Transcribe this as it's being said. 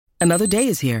Another day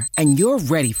is here, and you're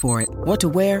ready for it. What to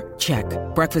wear? Check.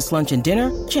 Breakfast, lunch, and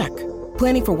dinner? Check.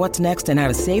 Planning for what's next and how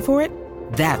to save for it?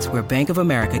 That's where Bank of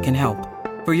America can help.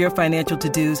 For your financial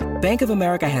to-dos, Bank of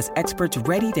America has experts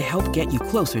ready to help get you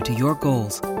closer to your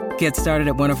goals. Get started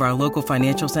at one of our local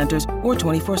financial centers or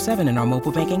 24/7 in our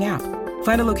mobile banking app.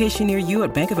 Find a location near you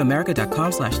at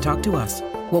bankofamerica.com/talktous.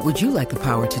 What would you like the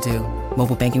power to do?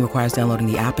 Mobile banking requires downloading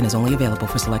the app and is only available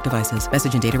for select devices.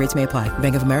 Message and data rates may apply.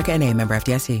 Bank of America N.A., member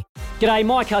FDIC. G'day,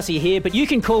 Mike Hussey here, but you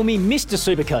can call me Mr.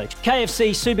 Supercoach. KFC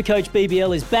Supercoach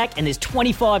BBL is back and there's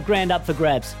 25 grand up for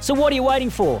grabs. So what are you waiting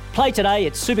for? Play today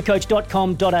at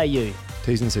supercoach.com.au.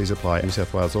 T's and C's apply. New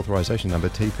South Wales authorisation number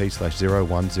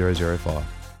TP/01005.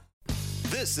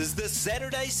 This is the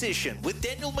Saturday Session with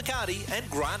Daniel McCarty and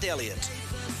Grant Elliott.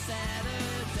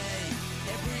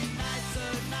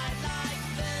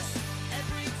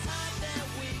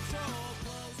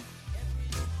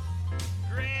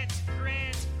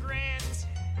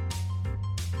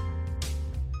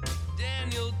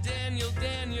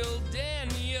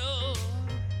 Daniel.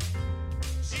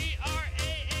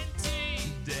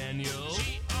 G-R-A-N-T. Daniel.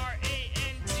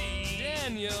 G-R-A-N-T.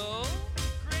 Daniel.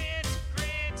 Grant.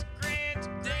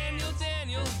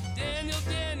 Daniel.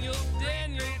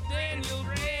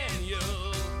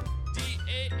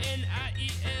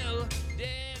 D-A-N-I-E-L.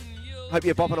 Daniel. Hope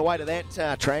you're bopping away to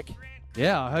that track.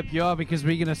 Yeah, I hope you are, because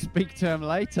we're going to speak to him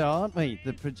later, aren't we?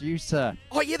 The producer.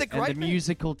 Oh, yeah, the great and the man.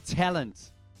 musical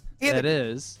talent. Yeah, that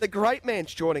is. The great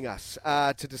man's joining us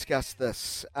to discuss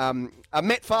this.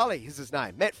 Matt Farley is his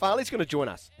name. Matt Farley's going to join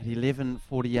us. At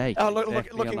 11:48. Oh,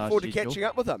 exactly looking on our forward to schedule. catching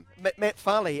up with him. Matt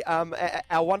Farley,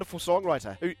 our wonderful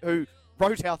songwriter who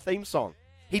wrote our theme song.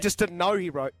 He just didn't know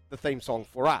he wrote the theme song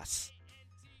for us.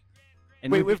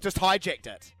 And We've just hijacked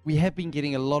it. We have been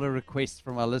getting a lot of requests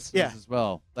from our listeners Yeah. as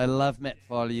well. They love Matt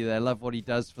Farley. They love what he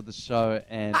does for the show.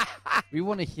 And we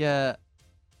want to hear,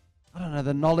 I don't know,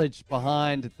 the knowledge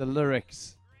behind the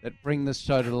lyrics that bring this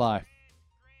show to life.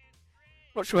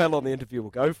 Not sure how long the interview will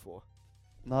go for.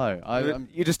 No,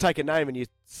 You just take a name and you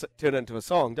turn it into a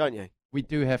song, don't you? we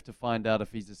do have to find out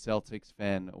if he's a Celtics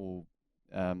fan or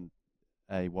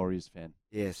a Warriors fan.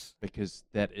 Yes. Because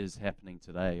that is happening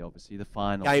today, obviously, the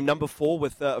final. Game number 4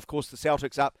 with, of course, the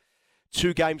Celtics up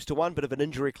 2-1. Bit of an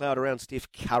injury cloud around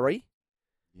Steph Curry,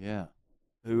 Yeah.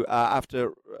 who,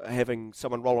 after having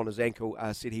someone roll on his ankle,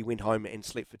 said he went home and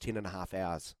slept for 10.5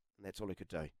 hours. And that's all he could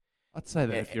do. I'd say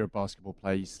that if you're a basketball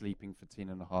player, you're sleeping for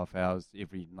 10.5 hours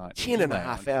every night.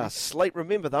 10.5 hours sleep.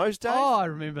 Remember those days? Oh, I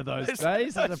remember those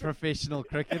days as a professional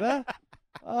cricketer.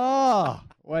 Oh,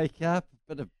 wake up,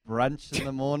 bit of brunch in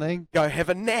the morning. Go have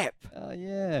a nap. Oh,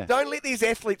 yeah. Don't let these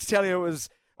athletes tell you it's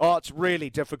really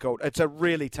difficult. It's a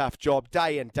really tough job,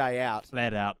 day in, day out.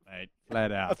 Flat out, mate.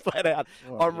 Flat out. Flat out.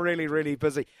 I'm really, really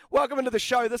busy. Welcome into the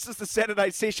show. This is the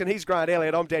Saturday Session. He's Grant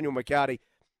Elliott. I'm Daniel McCarty.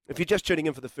 If you're just tuning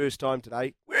in for the first time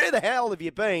today, where the hell have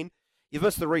you been? You've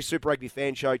missed the Super Rugby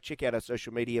Fan Show. Check out our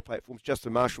social media platforms.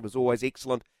 Justin Marshall was always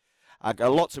excellent.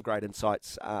 Got lots of great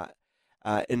insights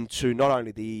into not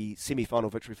only the semi-final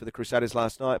victory for the Crusaders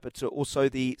last night, but also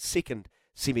the second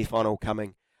semi-final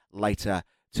coming later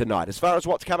tonight. As far as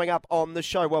what's coming up on the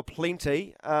show, well,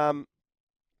 plenty.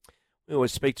 We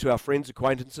always speak to our friends,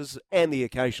 acquaintances, and the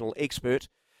occasional expert.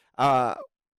 One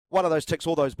of those ticks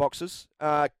all those boxes.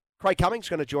 Craig Cummings is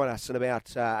going to join us in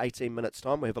about 18 minutes'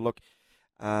 time. We'll have a look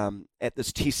at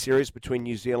this test series between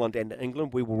New Zealand and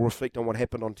England. We will reflect on what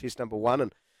happened on test number 1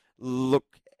 and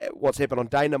look at what's happened on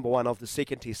day number 1 of the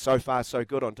second test. So far, so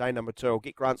good on day number 2. I'll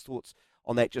get Grant's thoughts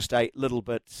on that just a little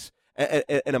bit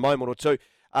in a moment or two.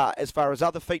 As far as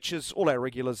other features, all our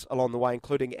regulars along the way,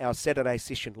 including our Saturday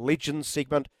Session Legends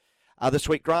segment. This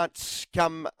week, Grant,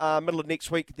 come middle of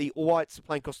next week, the All Whites are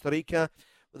playing Costa Rica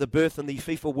with a berth in the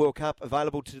FIFA World Cup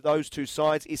available to those two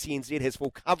sides. SENZ has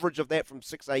full coverage of that from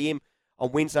 6 a.m.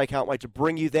 on Wednesday. Can't wait to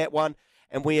bring you that one.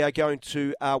 And we are going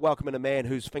to welcome in a man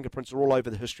whose fingerprints are all over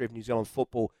the history of New Zealand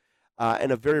football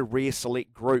in a very rare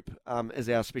select group as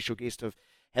our special guest of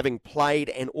having played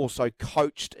and also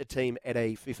coached a team at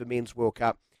a FIFA Men's World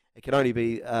Cup. It can only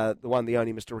be the one, the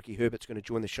only Mr. Ricky Herbert's going to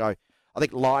join the show. I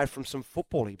think live from some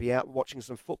football. He'll be out watching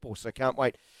some football, so can't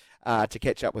wait to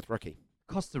catch up with Ricky.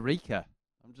 Costa Rica.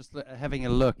 I'm just having a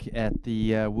look at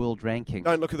the world ranking.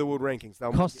 Don't look at the world rankings.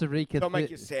 Costa Rica, they'll make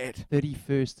you sad.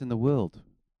 31st in the world.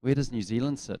 Where does New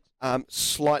Zealand sit?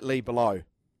 Slightly below.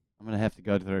 I'm going to have to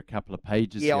go through a couple of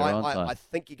pages Yeah, here, aren't I? I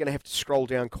think you're going to have to scroll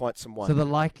down quite some way. So the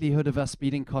likelihood of us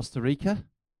beating Costa Rica?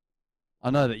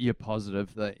 I know that you're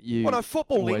positive that you. Well, no,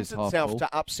 football always lends itself half-full. to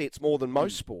upsets more than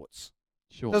most sports,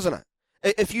 Sure. doesn't it?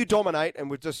 If you dominate,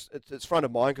 and it's front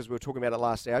of mind because we were talking about it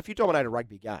last hour, if you dominate a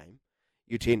rugby game,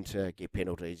 you tend to get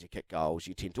penalties, you kick goals,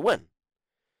 you tend to win.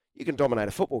 You can dominate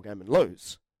a football game and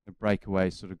lose. A breakaway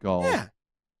sort of goal. Yeah.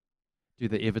 Do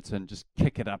the Everton, just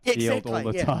kick it up Yeah, field all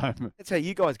exactly, the yeah. time. That's how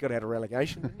you guys got out of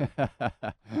relegation.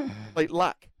 Complete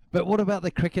luck. But what about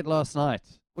the cricket last night?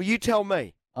 Well, you tell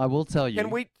me. I will tell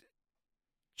you.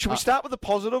 Should we start with the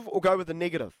positive or go with the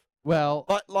negative? Well,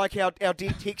 Like our dear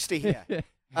texter here.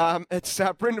 It's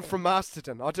Brendan from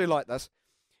Masterton. I do like this.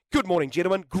 Good morning,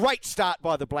 gentlemen. Great start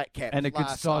by the Black Caps and a good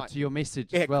last start night. to your message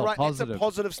Yeah, as well. great. Positive. It's a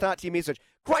positive start to your message.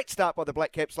 Great start by the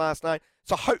Black Caps last night.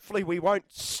 So hopefully we won't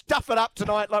stuff it up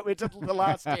tonight like we did the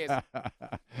last test.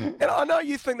 And I know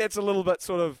you think that's a little bit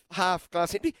sort of half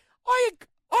glass empty.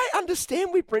 I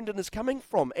understand where Brendan is coming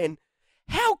from and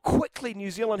how quickly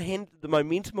New Zealand handed the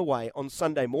momentum away on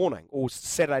Sunday morning, or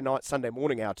Saturday night, Sunday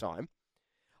morning our time.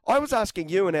 I was asking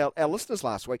you and our listeners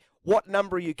last week, what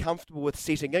number are you comfortable with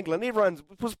setting England? Everyone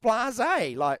was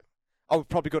blasé, like, oh, we've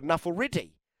probably got enough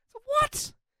already. So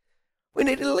what? We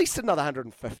need at least another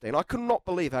 115. I could not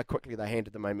believe how quickly they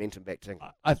handed the momentum back to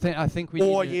England. I think we.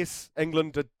 Or needed- yes,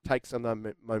 England did take some of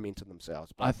the momentum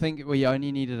themselves. But I think we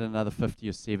only needed another 50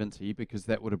 or 70 because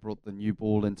that would have brought the new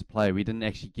ball into play. We didn't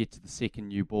actually get to the second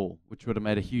new ball, which would have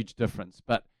made a huge difference.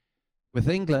 But with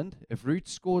England, if Root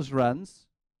scores runs,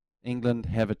 England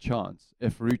have a chance.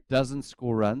 If Root doesn't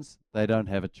score runs, they don't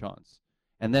have a chance.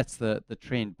 And that's the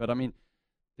trend. But, I mean,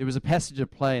 there was a passage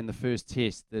of play in the first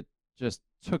test that just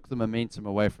took the momentum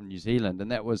away from New Zealand.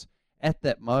 And that was at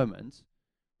that moment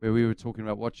where we were talking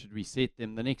about what should we set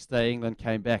them. The next day, England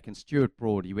came back and Stuart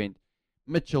Broad, he went,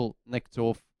 Mitchell nicked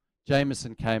off,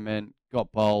 Jameson came in,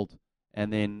 got bowled,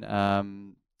 and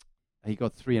then he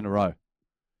got 3 in a row.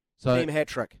 So team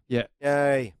hat-trick. Yeah.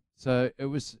 Yay. So it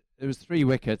was 3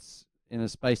 wickets in a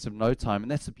space of no time,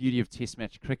 and that's the beauty of Test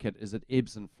match cricket, is it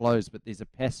ebbs and flows, but there's a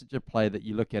passage of play that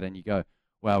you look at and you go,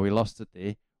 wow, we lost it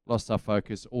there, lost our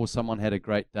focus, or someone had a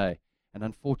great day. And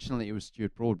unfortunately, it was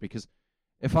Stuart Broad, because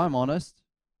if I'm honest,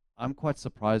 I'm quite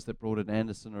surprised that Broad and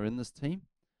Anderson are in this team.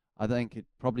 I think it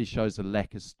probably shows a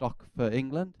lack of stock for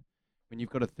England. When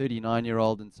you've got a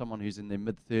 39-year-old and someone who's in their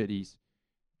mid-30s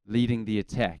leading the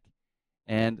attack,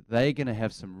 and they're going to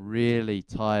have some really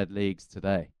tired legs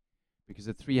today, because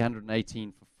at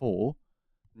 318 for 4,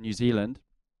 New Zealand,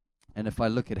 and if I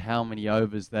look at how many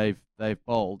overs they've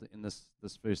bowled in this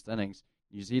first innings,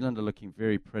 New Zealand are looking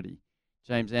very pretty.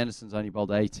 James Anderson's only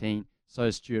bowled 18, so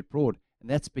is Stuart Broad, and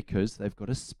that's because they've got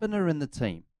a spinner in the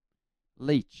team,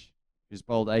 Leach, who's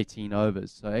bowled 18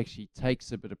 overs, so actually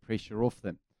takes a bit of pressure off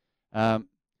them.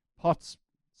 Potts,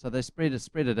 so they spread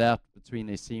it out between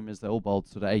their seamers. They all bowled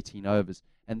sort of 18 overs,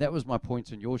 and that was my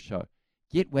point on your show.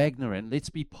 Get Wagner in. Let's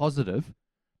be positive.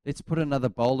 Let's put another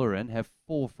bowler in, have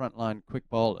 4 frontline quick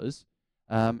bowlers,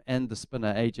 and the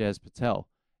spinner Ajaz Patel.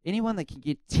 Anyone that can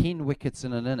get 10 wickets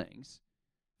in an innings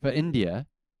for India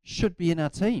should be in our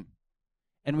team.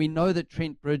 And we know that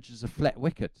Trent Bridge is a flat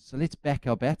wicket, so let's back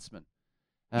our batsman.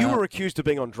 You were accused of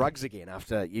being on drugs again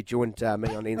after you joined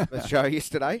me on Ian Smith's show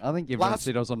yesterday. I think everyone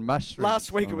said I was on mushrooms.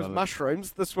 Last week it was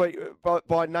mushrooms. This week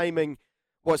by naming,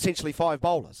 essentially 5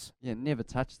 bowlers. Yeah, never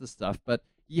touch the stuff. But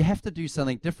you have to do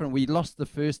something different. We lost the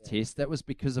first test. That was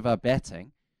because of our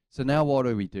batting. So now what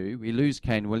do? We lose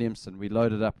Kane Williamson. We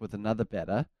loaded up with another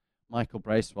batter, Michael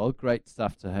Bracewell. Great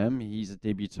stuff to him. He's a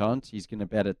debutant. He's going to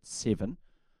bat at 7.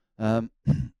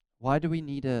 Why do we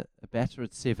need a batter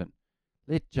at 7?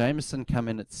 Let Jameson come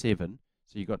in at 7.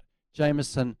 So you've got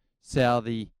Jameson,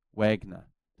 Southey, Wagner.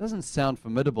 Doesn't sound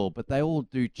formidable, but they all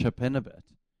do chip in a bit.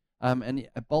 And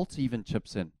Bolt even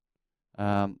chips in.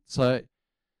 So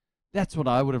that's what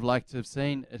I would have liked to have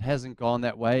seen. It hasn't gone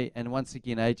that way. And once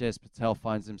again, Ajaz Patel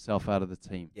finds himself out of the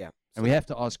team. Yeah. And we have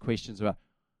to ask questions about,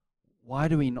 why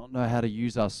do we not know how to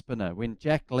use our spinner? When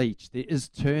Jack Leach, there is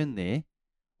turn there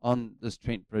on this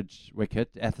Trent Bridge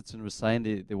wicket. Atherton was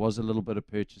saying there was a little bit of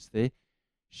purchase there.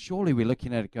 Surely we're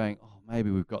looking at it going, oh, maybe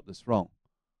we've got this wrong.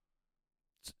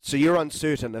 So you're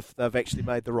uncertain if they've actually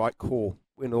made the right call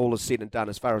when all is said and done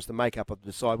as far as the makeup of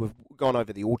the side. We've gone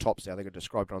over the autopsy, I think I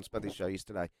described it on Smithy's show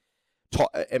yesterday.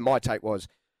 And my take was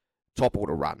top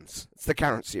order runs. It's the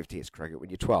currency of Test cricket when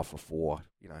you're 12 for 4,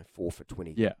 4 for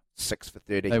 20, Yeah. 6 for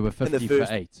 30. They were 50 for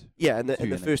 8. Yeah, in the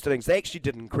innings. first innings. They actually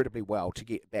did incredibly well to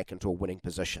get back into a winning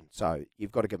position. So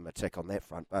you've got to give them a tick on that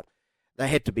front. But they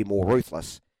had to be more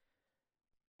ruthless.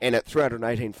 And at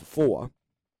 318 for 4,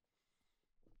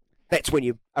 that's when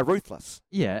you are ruthless.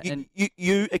 Yeah.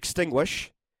 You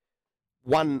extinguish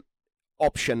one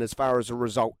option as far as a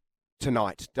result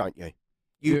tonight, don't you?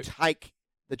 You take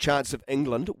the chance of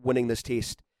England winning this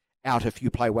test out if you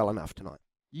play well enough tonight.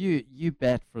 You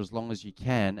bat for as long as you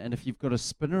can, and if you've got a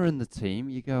spinner in the team,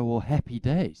 you go, well, happy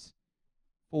days.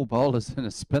 4 bowlers and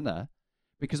a spinner,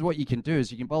 because what you can do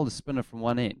is you can bowl the spinner from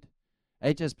one end.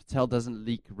 Ajaz Patel doesn't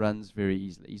leak runs very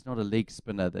easily. He's not a leg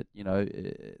spinner that,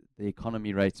 the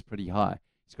economy rate's pretty high.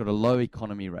 He's got a low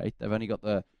economy rate. They've only got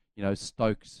the,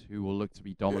 Stokes, who will look to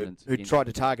be dominant. Who tried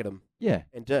to target him. Yeah.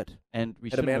 And did. And we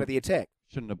hit him out of the attack.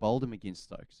 shouldn't have bowled him against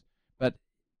Stokes. But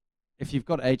if you've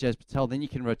got Ajaz Patel, then you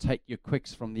can rotate your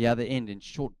quicks from the other end in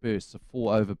short bursts, a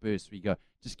 4-over burst, where you go,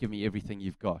 just give me everything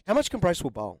you've got. How much can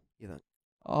Bracewell bowl, you think?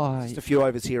 Oh, Just a few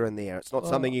overs here and there. It's not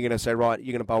something you're going to say, right,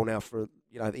 you're going to bowl now for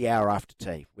the hour after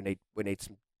tea. We need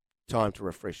some time to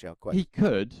refresh our quick. he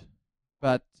could,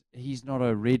 but he's not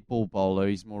a red ball bowler.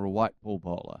 He's more a white ball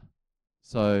bowler.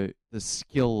 So the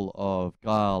skill of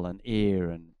guile and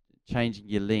air and changing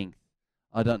your length,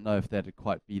 I don't know if that'd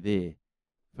quite be there.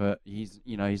 For he's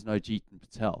no Jeetan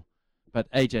Patel,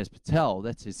 but Ajaz Patel,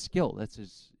 that's his skill. That's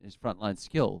his frontline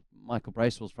skill. Michael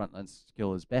Bracewell's frontline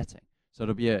skill is batting. So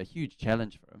it'll be a huge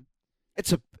challenge for him.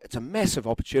 It's a massive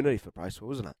opportunity for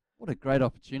Bracewell, isn't it? What a great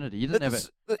opportunity! He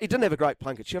didn't have a great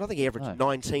Plunkett shot. I think he averaged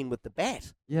 19 with the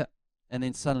bat. Yeah, and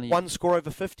then suddenly one score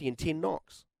over 50 and 10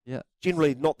 knocks. Yeah,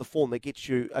 generally not the form that gets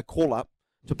you a call up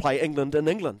to play England in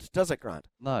England, does it, Grant?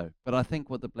 No, but I think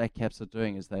what the Black Caps are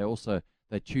doing is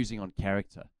they're choosing on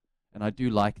character, and I do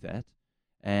like that.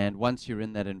 And once you're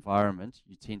in that environment,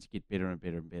 you tend to get better and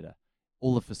better and better.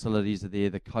 All the facilities are there,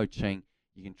 the coaching.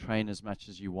 You can train as much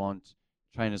as you want,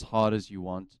 train as hard as you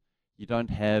want. You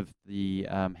don't have the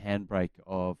handbrake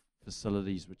of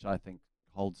facilities, which I think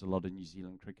holds a lot of New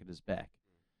Zealand cricketers back.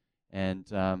 And,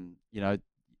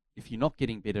 if you're not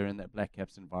getting better in that Black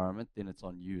Caps environment, then it's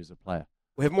on you as a player.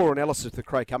 We have more analysis of the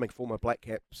Craig Cumming, former Black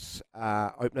Caps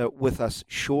opener, with us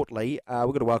shortly. We're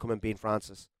going to welcome in Ben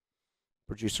Francis,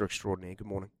 producer extraordinaire. Good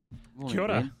morning. Morning, Kia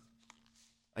ora. Ben.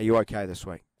 Are you okay this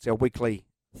week? It's our weekly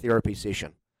therapy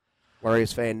session.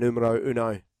 Warriors fan numero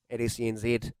uno at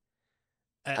SENZ.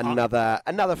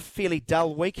 Another fairly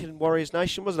dull week in Warriors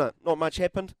Nation, wasn't it? Not much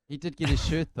happened. He did get his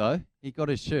shirt, though. He got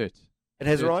his shirt. It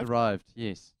has Shirt's arrived?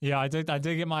 yes. Yeah, I did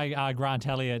get my Grant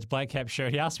Elliott Black Cap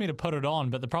shirt. He asked me to put it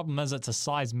on, but the problem is it's a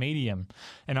size medium,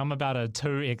 and I'm about a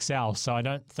 2XL, so I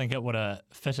don't think it would have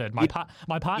fitted. My partner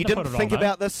You put didn't it think on,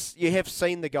 about this? You have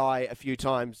seen the guy a few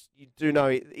times. You do know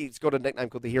he's got a nickname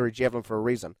called the Hairy Javelin for a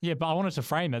reason. Yeah, but I wanted to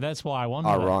frame it. That's why I wanted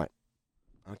Oh, it. right.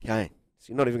 Okay.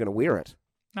 So you're not even going to wear it?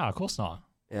 No, of course not.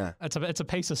 Yeah. It's a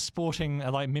piece of sporting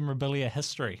memorabilia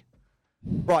history.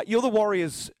 Right, you're the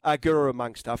Warriors guru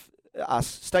amongst us.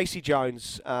 Stacey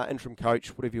Jones, interim coach,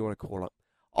 whatever you want to call it.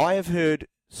 I have heard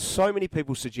so many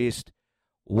people suggest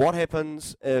what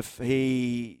happens if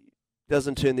he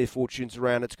doesn't turn their fortunes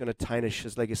around, it's going to tarnish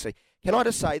his legacy. Can I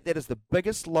just say that is the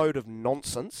biggest load of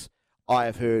nonsense I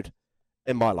have heard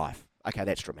in my life. Okay,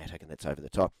 that's dramatic and that's over the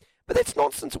top. But that's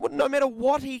nonsense. No matter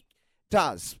what he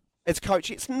does as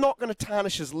coach, it's not going to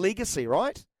tarnish his legacy,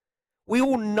 right? We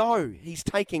all know he's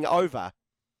taking over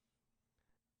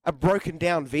a broken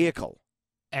down vehicle.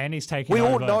 And he's taking We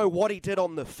all over. know what he did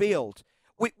on the field.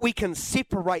 We can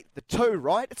separate the two,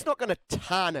 right? It's not going to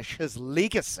tarnish his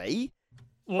legacy.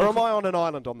 Well, Or am I on an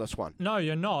island on this one? No,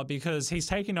 you're not, because he's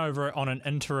taking over on an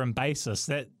interim basis.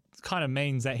 That kind of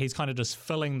means that he's kind of just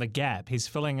filling the gap. He's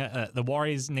filling the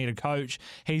Warriors need a coach.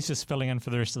 He's just filling in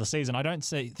for the rest of the season. I don't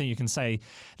think you can say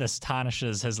this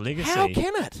tarnishes his legacy. How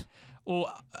can it?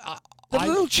 Well, The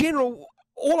little general,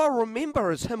 all I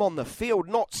remember is him on the field,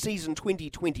 not season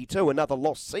 2022, another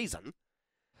lost season,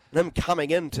 and him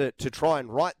coming in to try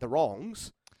and right the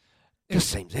wrongs. Just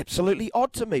seems absolutely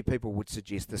odd to me. People would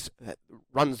suggest this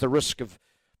runs the risk of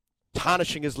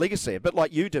tarnishing his legacy, a bit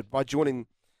like you did by joining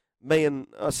me in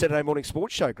a Saturday morning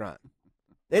sports show, Grant.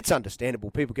 That's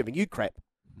understandable, people giving you crap.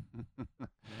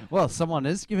 Well, someone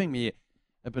is giving me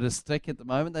a bit of stick at the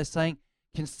moment. They're saying,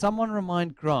 can someone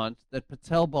remind Grant that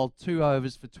Patel bowled 2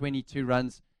 overs for 22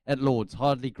 runs at Lord's?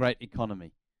 Hardly great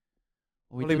economy.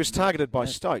 Well, he was targeted by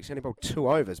Stokes. He only bowled 2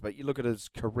 overs, but you look at his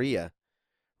career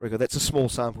record, that's a small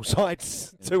sample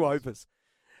size, 2 overs.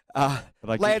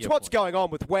 Lads, what's going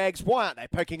on with Wags? Why aren't they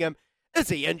picking him? Is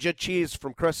he injured? Cheers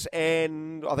from Chris,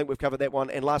 and I think we've covered that one.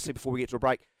 And lastly, before we get to a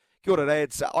break, kia ora,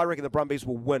 lads, I reckon the Brumbies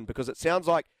will win because it sounds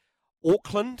like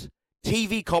Auckland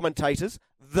TV commentators,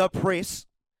 the press,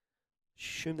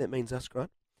 assume that means us,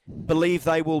 Grant, believe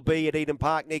they will be at Eden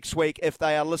Park next week. If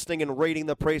they are listening and reading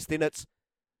the press, then it's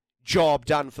job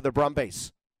done for the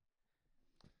Brumbies.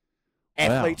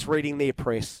 Athletes reading their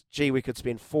press. Gee, we could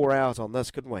spend 4 hours on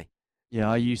this, couldn't we? Yeah,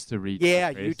 I used to read. Yeah,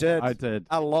 the press. you did. I did.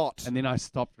 A lot. And then I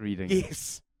stopped reading.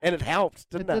 Yes, and it helped,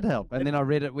 didn't it? It did help. And then I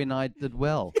read it when I did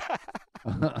well.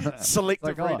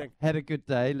 Selective Like, reading. had a good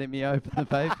day, let me open the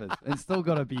papers. And still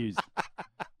got abused.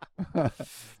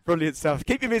 Brilliant stuff.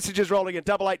 Keep your messages rolling at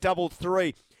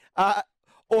 8833.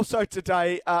 Also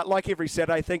today, like every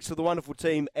Saturday, thanks to the wonderful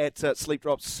team at Sleep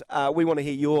Drops, we want to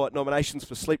hear your nominations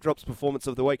for Sleep Drops Performance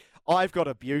of the Week. I've got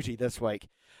a beauty this week,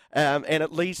 and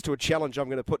it leads to a challenge I'm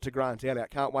going to put to Grant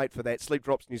Elliott. Can't wait for that. Sleep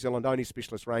Drops, New Zealand only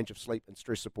specialist range of sleep and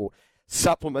stress support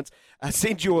supplements.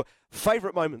 Send your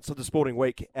favourite moments of the sporting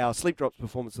week, our Sleep Drops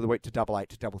Performance of the Week, to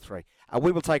 8833.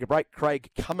 We will take a break. Craig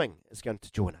Cumming is going to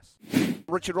join us.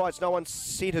 Richard writes, no one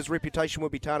said his reputation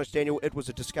would be tarnished, Daniel. It was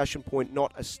a discussion point,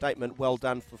 not a statement. Well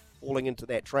done for falling into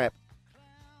that trap.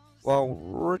 Well,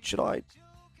 Richard, I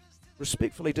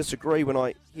respectfully disagree when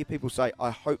I hear people say, I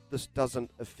hope this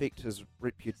doesn't affect his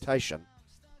reputation.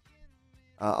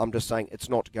 I'm just saying it's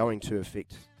not going to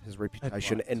affect his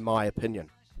reputation, in my opinion.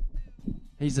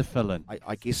 He's a fill-in.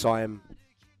 I guess I am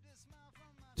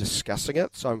discussing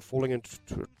it, so I'm falling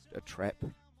into a trap.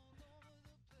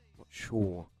 Not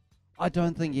sure. I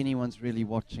don't think anyone's really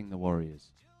watching the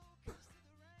Warriors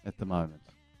at the moment.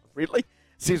 Really?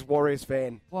 Says Warriors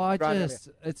fan. Well,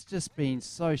 it's just been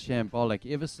so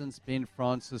shambolic. Ever since Ben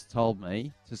Francis told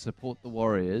me to support the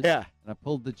Warriors, Yeah. and I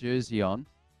pulled the jersey on,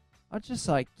 I just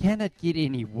like, can it get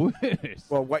any worse?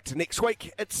 Well, wait till next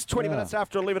week. It's 20 minutes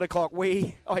after 11 o'clock.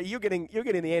 You're getting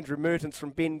the Andrew Mertens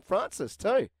from Ben Francis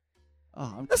too.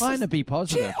 Oh, I'm trying to be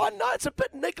positive. Yeah, I know it's a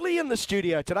bit niggly in the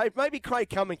studio today. Maybe Craig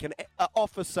Cumming can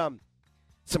offer some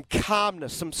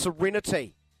calmness, some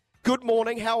serenity. Good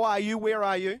morning. How are you? Where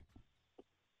are you?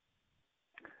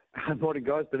 Morning,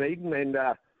 guys. Dunedin, and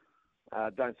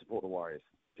don't support the Warriors.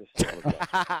 Just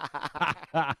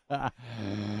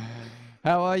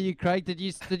How are you, Craig? Did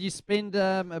you spend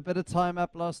a bit of time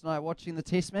up last night watching the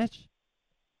Test match?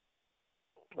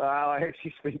 I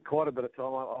actually spent quite a bit of time.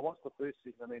 I watched the first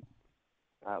season. I mean,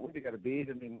 went to go to bed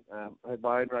and then had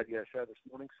my own radio show this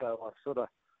morning. So I sort of,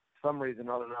 for some reason,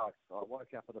 I don't know, I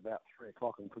woke up at about 3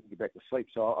 o'clock and couldn't get back to sleep.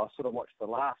 So I sort of watched the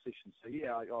last session. So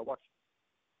yeah, I watched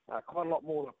quite a lot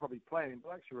more than I probably planned, but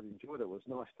I actually really enjoyed it. It was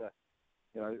nice to,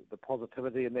 the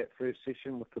positivity in that first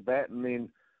session with the bat, and then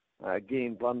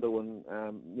again, Blundell and,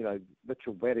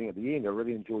 Mitchell batting at the end. I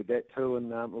really enjoyed that too,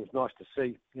 and it was nice to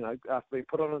see, after being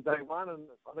put on day one, and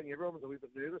I think everyone was a wee bit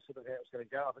nervous about how it was going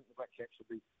to go. I think the Black Caps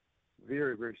will be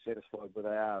very, very satisfied where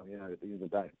they are, at the end of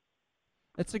the day.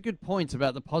 It's a good point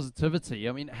about the positivity.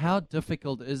 I mean, how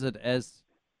difficult is it as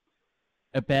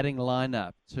a batting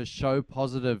lineup to show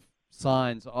positive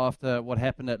signs after what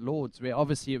happened at Lords, where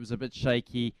obviously it was a bit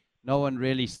shaky, no one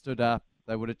really stood up,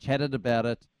 they would have chatted about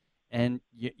it, and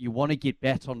you want to get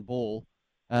bat on ball.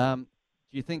 Do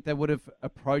you think they would have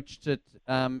approached it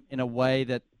in a way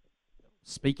that,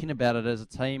 speaking about it as a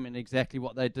team and exactly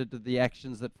what they did to the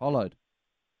actions that followed?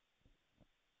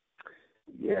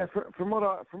 Yeah, from what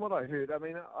I heard, I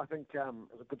mean, I think it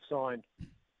was a good sign.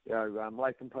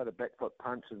 Latham played a back foot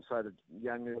punch, and so did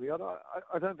Young early on.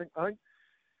 I think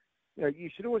you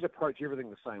should always approach everything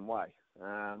the same way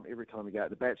every time you go at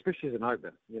the bat, especially as an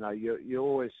opener. You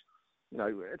always,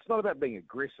 it's not about being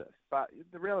aggressive, but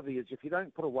the reality is if you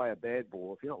don't put away a bad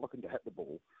ball, if you're not looking to hit the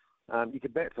ball, you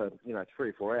could bat for 3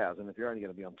 or 4 hours, and if you're only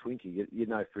going to be on 20, you're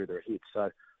no further ahead. So,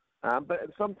 but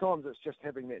sometimes it's just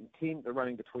having that intent of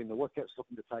running between the wickets,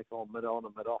 looking to take on mid-on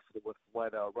and mid-off with the way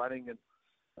they were running, and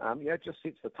it just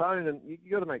sets the tone, and you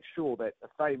got to make sure that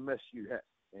if they miss, you hit.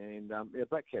 And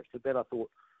Black Caps did that. I thought,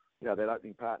 that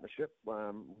opening partnership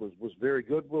was very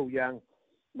good. Will Young,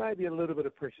 maybe a little bit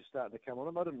of pressure starting to come on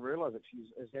him. I didn't realise that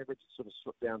his average sort of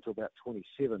slipped down to about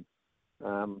 27,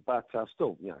 but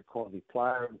still, quality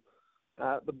player.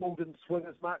 And the ball didn't swing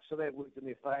as much, so that worked in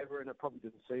their favour, and it probably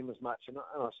didn't seem as much. And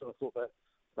I sort of thought that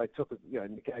they took it,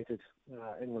 negated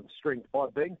England's strength by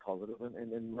being positive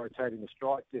and rotating the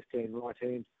strike, left hand, right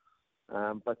hand.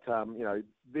 But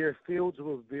their fields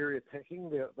were very attacking.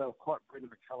 They were quite Brendan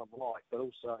McCullum-like, but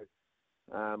also,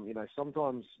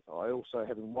 sometimes I also,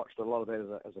 having watched a lot of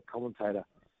that as a commentator,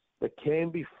 there can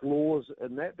be flaws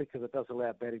in that because it does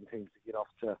allow batting teams to get off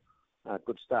to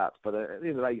good starts. But at the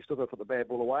end of the day, you still got to put the bad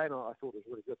ball away, and I thought it was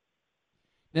really good.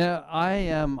 Now,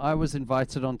 I was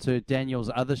invited onto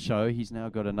Daniel's other show. He's now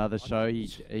got another show.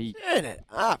 Turn it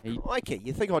up, Mikey.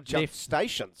 You think I'd jump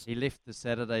stations? He left the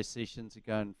Saturday session to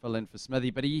go and fill in for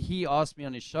Smithy, but he asked me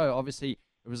on his show. Obviously,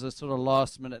 it was a sort of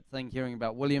last-minute thing, hearing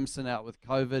about Williamson out with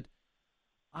COVID.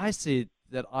 I said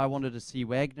that I wanted to see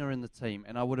Wagner in the team,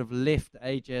 and I would have left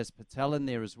Ajaz Patel in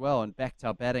there as well and backed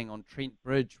our batting on Trent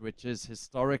Bridge, which is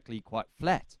historically quite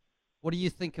flat. What do you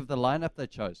think of the lineup they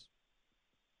chose?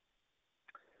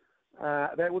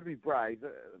 That would be brave.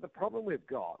 The problem we've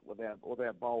got with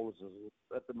our bowlers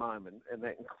at the moment, and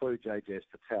that includes Ajaz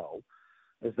Patel,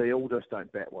 is they all just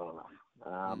don't bat well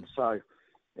enough. So,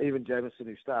 even Jamieson,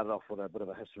 who started off with a bit of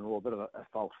a hiss and roar, a bit of a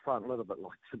false front, a little bit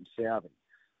like Tim Southey.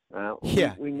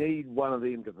 Yeah. We need one of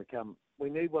them to become. We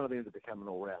need one of them to become an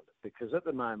all-rounder, because at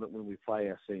the moment when we play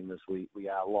our seamers, we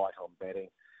are light on batting.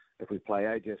 If we play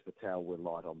Ajaz Patel, we're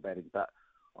light on batting. But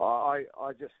I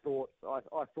just thought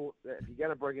I thought that if you're going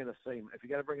to bring in a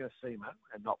seamer,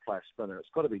 and not play a spinner, it's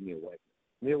got to be Neil Wagner.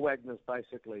 Neil Wagner's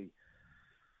basically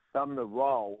done the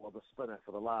role of a spinner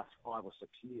for the last 5 or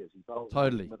 6 years. He bowls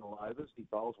Totally. in the middle overs. He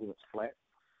bowls when it's flat.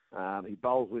 He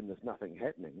bowls when there's nothing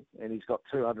happening, and he's got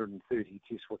 230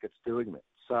 Test wickets doing that.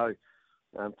 So,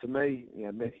 to me,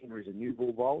 Matt Henry's a new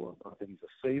ball bowler. I think he's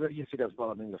a seamer. Yes, he does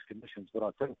well in English conditions, but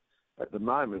I think at the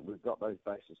moment we've got those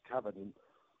bases covered. And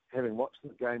having watched the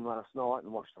game last night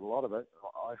and watched a lot of it,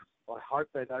 I hope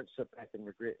they don't sit back and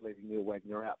regret leaving Neil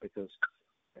Wagner out, because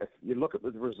if you look at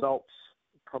the results,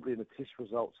 probably in the Test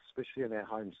results, especially in our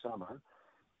home summer,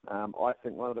 I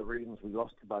think one of the reasons we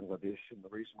lost to Bangladesh and the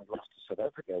reason we lost to South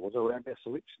Africa was around our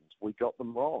selections. We got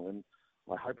them wrong, and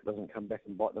I hope it doesn't come back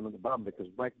and bite them in the bum, because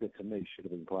Wagner, to me, should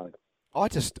have been playing. I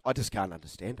just can't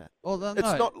understand it. Well, It's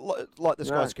not like this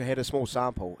guy's had a small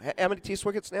sample. How many Test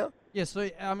wickets now? Yeah, so,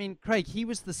 I mean, Craig, he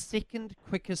was the second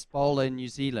quickest bowler in New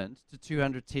Zealand to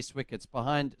 200 Test wickets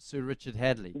behind Sir Richard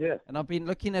Hadley. Yeah. And I've been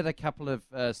looking at a couple of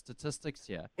statistics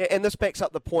here. Yeah, and this backs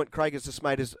up the point Craig has just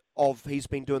made he's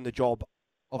been doing the job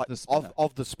Of the spinner.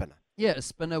 of the spinner. Yeah, a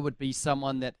spinner would be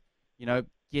someone that,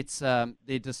 gets their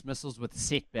dismissals with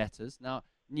set batters. Now,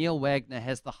 Neil Wagner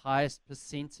has the highest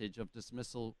percentage of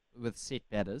dismissal with set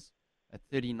batters at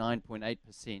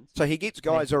 39.8%. So he gets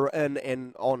guys who are in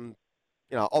and on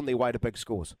their way to big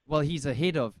scores. Well, he's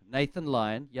ahead of Nathan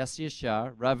Lyon, Yasir Shah,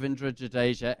 Ravindra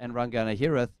Jadeja, and Rangana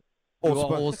Herath, who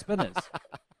are all spinners.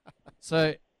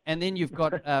 So, and then you've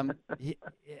got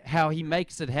how he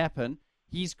makes it happen.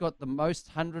 He's got the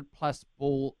most 100-plus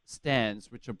ball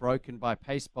stands, which are broken by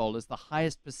pace bowlers, the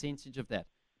highest percentage of that.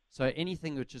 So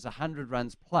anything which is 100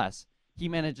 runs plus, he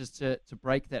manages to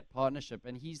break that partnership,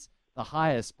 and he's the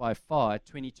highest by far,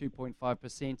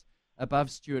 22.5%, above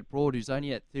Stuart Broad, who's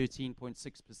only at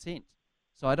 13.6%.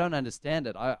 So I don't understand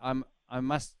it. I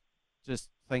must just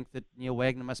think that Neil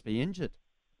Wagner must be injured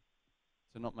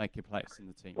to not make a place in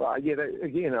the team. Well, yeah,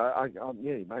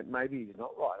 maybe he's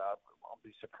not right. I'll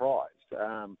be surprised.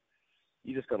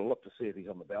 You just got to look to see if he's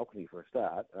on the balcony for a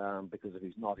start, because if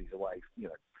he's not, he's away,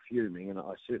 fuming, and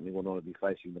I certainly will not be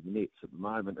facing the nets at the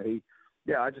moment.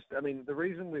 The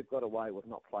reason we've got away with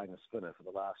not playing a spinner for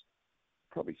the last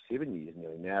probably 7 years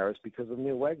nearly now is because of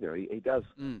Neil Wagner. He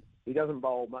doesn't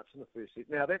bowl much in the first set.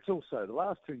 Now, that's also the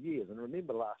last 2 years, and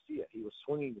remember last year he was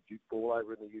swinging the Duke ball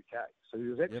over in the UK. So he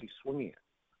was actually swinging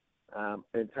it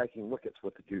and taking wickets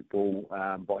with the Duke ball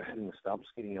by hitting the stumps,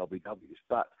 getting LBWs.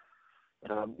 But,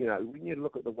 when you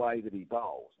look at the way that he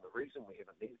bowls, and the reason we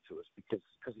haven't needed to is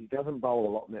because he doesn't bowl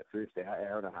a lot in that first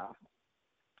hour and a half.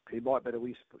 He might bet a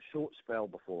wee short spell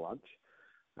before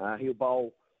lunch. He'll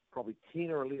bowl probably 10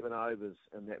 or 11 overs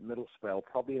in that middle spell,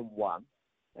 probably in one.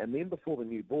 And then before the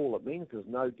new ball, it means there's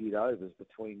no dead overs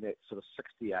between that sort of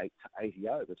 68 to 80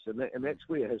 overs. And that's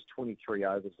where his 23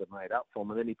 overs are made up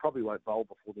from. And then he probably won't bowl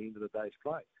before the end of the day's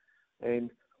play. And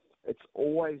it's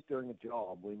always doing a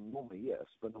job when normally, a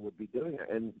spinner would be doing it.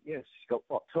 And, yes, he's got,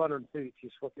 230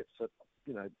 Test wickets at,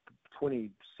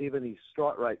 27. His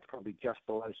strike rate's probably just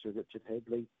below Sir Richard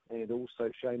Hadley and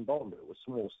also Shane Bond. It was a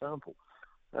small sample.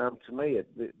 To me,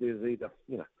 there's either,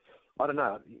 I don't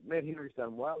know. Matt Henry's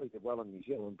done well. He did well in New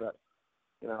Zealand, but,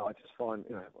 I just find,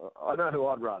 I know who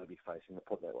I'd rather be facing, to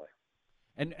put it that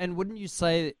way. And wouldn't you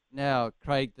say now,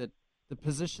 Craig, that the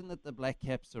position that the Black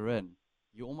Caps are in,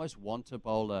 you almost want a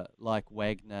bowler like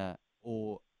Wagner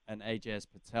or an Ajaz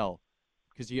Patel,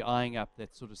 because you're eyeing up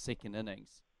that sort of second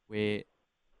innings where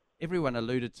everyone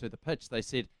alluded to the pitch. They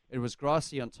said it was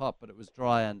grassy on top, but it was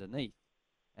dry underneath.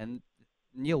 And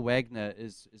Neil Wagner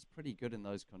is pretty good in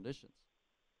those conditions.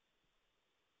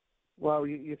 Well,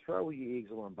 you throw all your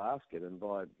eggs in one basket, and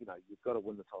you've got to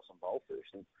win the toss and bowl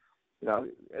first. And,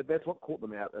 that's what caught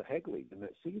them out at Hagley in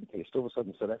that second test. All of a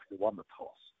sudden, South Africa won the toss.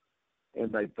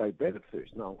 And they batted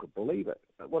first. No one could believe it.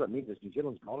 But what it meant is New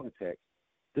Zealand's bowling attack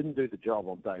didn't do the job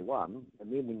on day one, and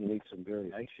then when you need some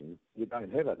variation, you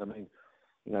don't have it. I mean,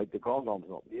 de Grandhomme's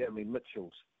not there. I mean,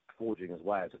 Mitchell's forging his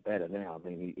way as a batter now. I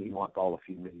mean, he might bowl a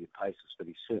few medium paces, but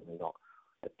he's certainly not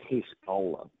a test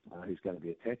bowler who's going to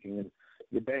be attacking. And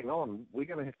you're bang on. We're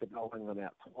going to have to bowl England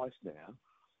out twice now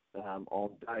on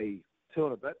day 2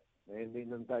 and a bit, and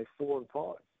then on day 4 and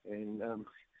 5. And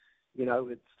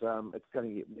it's going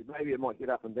to get, maybe it might get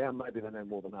up and down. Maybe they know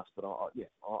more than us, but I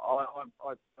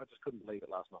just couldn't believe it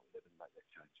last night. They didn't make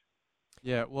that change.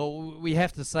 Yeah, well, we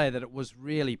have to say that it was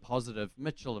really positive.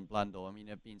 Mitchell and Blundell, I mean,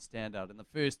 have been standout in the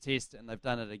first test, and they've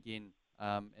done it again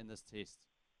in this test.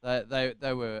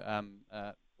 They were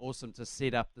awesome to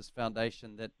set up this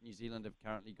foundation that New Zealand have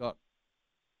currently got.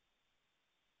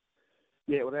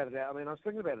 Yeah, without a doubt. I mean, I was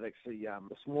thinking about it actually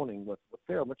this morning with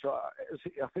Daryl Mitchell.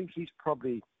 I think he's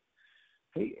probably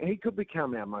he could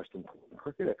become our most important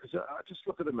cricketer, because I just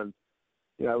look at him and,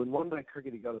 you know, in one-day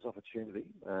cricket he got his opportunity.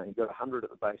 He got 100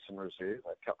 at the Basin Reserve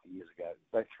a couple of years ago.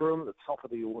 They threw him at the top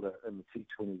of the order in the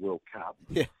T20 World Cup.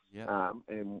 Yeah.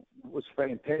 And was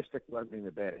fantastic opening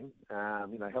the batting.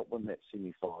 You know, helped win that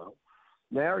semi-final.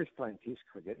 Now he's playing Test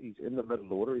cricket. He's in the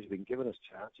middle order. He's been given his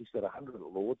chance. He's got 100 at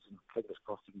Lords, and fingers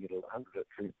crossed he can get 100 at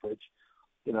Trent Bridge.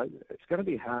 You know, it's going to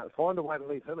be hard. Find a way to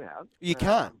leave him out. You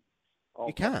can't.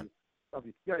 You can't.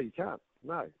 Yeah, you can't.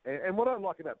 No. And what I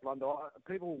like about Blundell,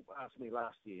 people asked me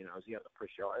last year, you know, is he under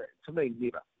pressure? To me,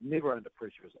 never under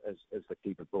pressure as the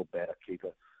keeper batter,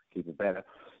 keeper batter.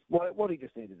 What he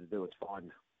just needed to do is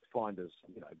find his,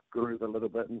 you know, groove a little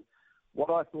bit. And what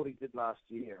I thought he did last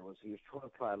year was he was trying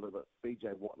to play a little bit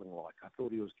BJ Watling-like. I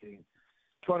thought he was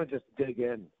trying to just dig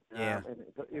in. Yeah. And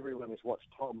for everyone who's watched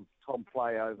Tom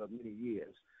play over many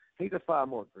years, he's a far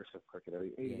more aggressive cricketer.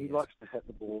 He likes to hit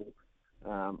the ball.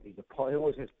 He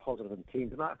always has positive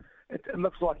intent. And it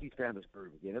looks like he's found his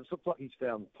groove again. It looks like he's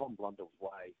found Tom Blundell's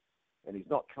way, and he's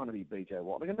not trying to be BJ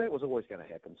Watling. And that was always going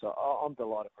to happen. So I'm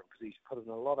delighted for him, because he's put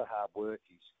in a lot of hard work.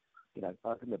 He's, you know,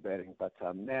 opened the batting. But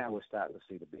now we're starting to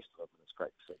see the best of him, and it's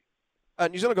great to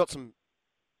see. New Zealand got some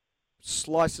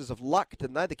slices of luck,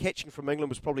 didn't they? The catching from England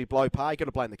was probably below par. You've got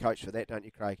to blame the coach for that, don't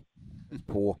you, Craig? It's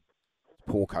poor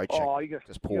coaching. Oh,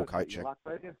 just poor coaching. Luck,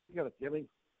 you got to Jimmy.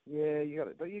 Yeah, you got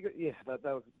it. But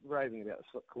they were raving about the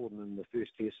slipcord in the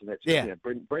first test, and that's Yeah. You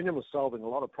know, Brendan was solving a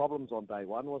lot of problems on day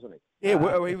one, wasn't he? Yeah,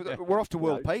 we're off to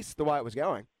world peace the way it was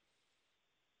going.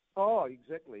 Oh,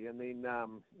 exactly. And then,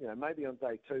 you know, maybe on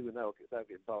day two when they'll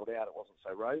get bowled out, it wasn't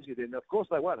so rosy. Then, of course,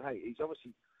 they won. Hey, he's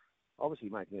obviously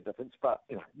making a difference. But,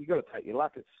 you know, you got to take your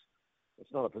luck.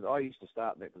 It's not I used to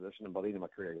start in that position, and by the end of my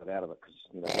career, I got out of it, because,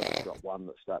 you know, once you've got one,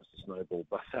 that starts to snowball.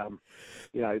 But,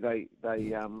 you know,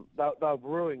 they're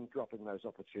brewing dropping those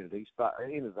opportunities. But at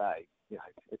the end of the day, you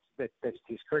know, that's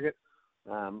Test cricket.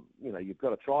 You know, you've got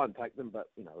to try and take them, but,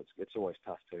 you know, it's always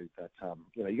tough too. But,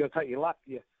 you know, you got to take your luck.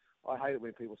 I hate it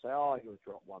when people say, "Oh, you got to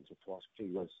drop once or twice."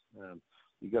 Gee whiz,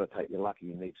 you got to take your luck, and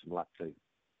you need some luck too.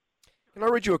 Can I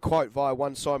read you a quote via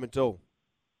one Simon Dool?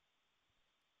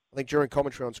 I think during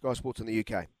commentary on Sky Sports in the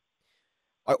UK.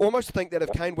 I almost think that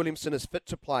if Kane Williamson is fit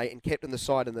to play and captain the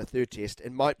side in the third test,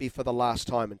 it might be for the last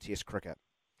time in Test cricket.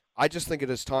 I just think it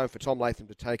is time for Tom Latham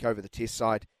to take over the Test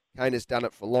side. Kane has done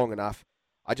it for long enough.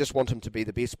 I just want him to be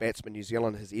the best batsman New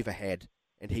Zealand has ever had,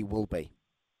 and he will be.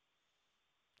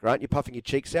 Grant, you're puffing your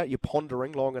cheeks out. You're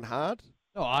pondering long and hard.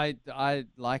 No, I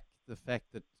like the fact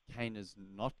that Kane is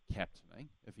not captaining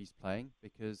if he's playing,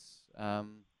 because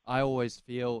I always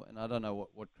feel, and I don't know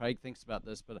what Craig thinks about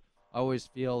this, but I always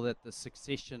feel that the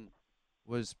succession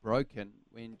was broken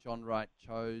when John Wright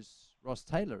chose Ross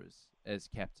Taylor as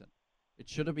captain. It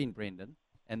should have been Brendan,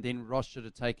 and then Ross should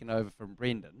have taken over from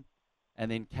Brendan, and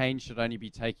then Kane should only be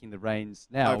taking the reins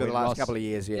now. Over the last couple of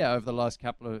years, Yeah, over the last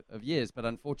couple of years. But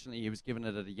unfortunately, he was given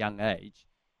it at a young age.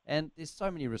 And there's so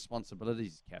many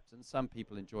responsibilities as captain. Some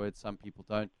people enjoy it, some people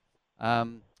don't.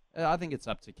 I think it's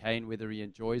up to Kane whether he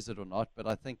enjoys it or not, but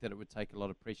I think that it would take a lot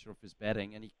of pressure off his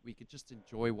batting, and we could just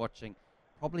enjoy watching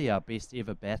probably our best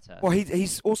ever batter. Well,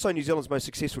 he's also New Zealand's most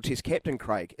successful Test captain,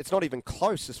 Craig. It's not even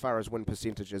close as far as win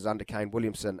percentages under Kane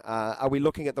Williamson. Are we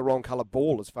looking at the wrong colour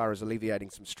ball as far as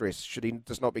alleviating some stress? Should he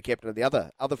just not be captain of the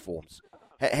other forms?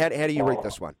 How do you read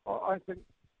this one? I think,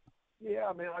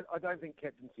 I mean, I don't think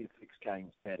captaincy affects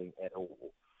Kane's batting at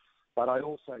all. But I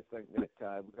also think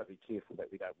that we've got to be careful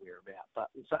that we don't wear him out. But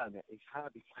in saying that, he's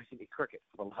hardly played any cricket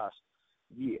for the last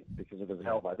year because of his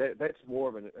elbow. That's more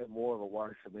of a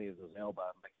worry for me, is his elbow,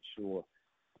 and making sure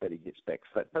that he gets back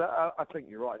fit. But I think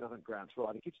you're right. I think Grant's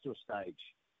right. It gets to a stage,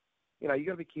 you know, you've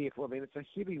got to be careful. I mean, it's a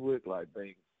heavy workload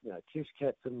being, you know, Test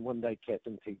captain, one-day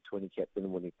captain, T20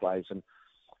 captain when he plays. And,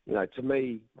 you know, to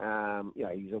me, you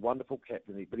know, he's a wonderful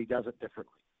captain, but he does it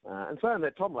differently. And saying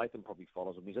that, Tom Latham probably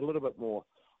follows him. He's a little bit more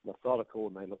methodical,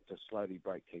 and they look to slowly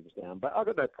break teams down. But I've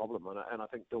got no problem, and I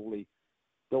think Dooley's,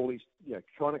 you know,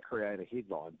 trying to create a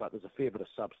headline, but there's a fair bit of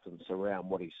substance around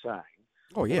what he's saying.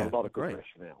 Oh, yeah, a lot of great good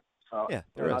rationale. So, yeah,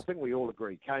 there is. I think we all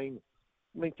agree. Kane,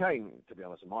 to be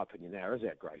honest, in my opinion, now is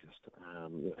our greatest.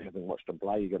 You know, having watched him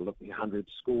play, you've got to look at the hundreds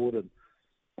scored and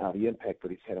the impact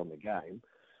that he's had on the game.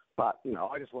 But, you know,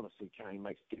 I just want to see Kane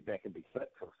get back and be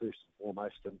fit for first and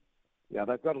foremost. And,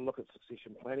 they've got to look at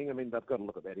succession planning. I mean, they've got to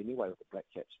look at that anyway with the Black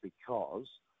Caps because,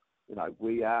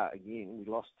 we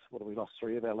lost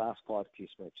 3 of our last 5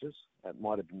 test matches. It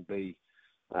might have been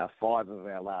 5 of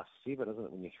our last 7, isn't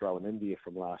it, when you throw in India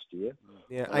from last year?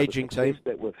 Yeah, ageing team.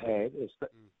 that we've had is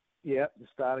that, they're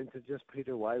starting to just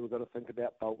peter away. We've got to think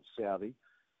about Bolt, Southey,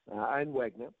 and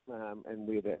Wagner, and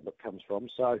where that comes from.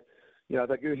 So,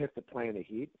 they do have to plan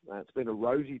ahead. It's been a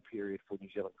rosy period for New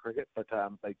Zealand cricket, but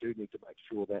they do need to make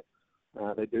sure that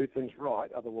they do things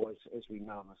right. Otherwise, as we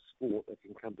know in the sport, it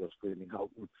can come to a screaming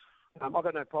halt. I've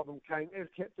got no problem. Kane, as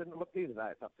captain, look, at the end of the day,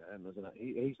 it's up to him, isn't it?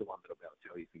 He's the one that'll be able to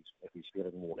tell you if he's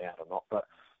feeling worn out or not. But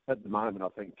at the moment, I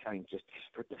think Kane's just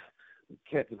desperate,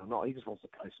 captain or not. He just wants to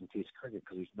play some test cricket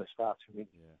because he's missed far too many.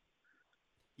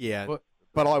 Yeah,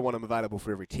 but I want him available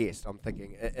for every test. I'm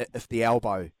thinking if the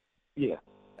elbow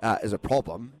is a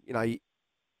problem,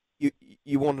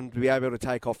 you want him to be able to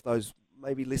take off those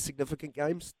maybe less significant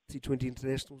games, T20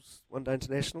 internationals, one-day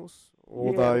internationals.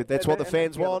 Although that's what the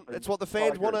fans want. That's what the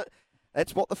fans want.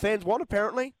 That's what the fans want,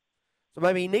 apparently. So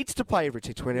maybe he needs to play every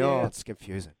T20. Yeah. Oh,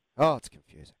 it's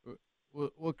confusing.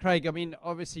 Well, Craig, I mean,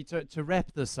 obviously, to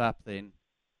wrap this up then,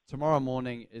 tomorrow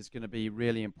morning is going to be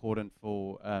really important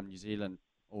for New Zealand,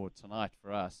 or tonight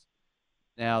for us.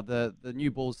 Now, the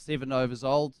new ball's 7 overs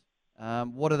old.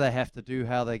 What do they have to do?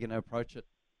 How are they going to approach it?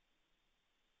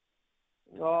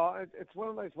 Oh, it's one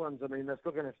of those ones. I mean, they're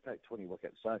still going to have to take 20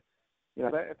 wickets. So,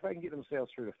 if they can get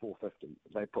themselves through to 450,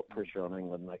 they put pressure on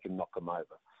England, they can knock them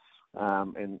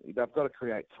over. And they've got to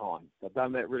create time. They've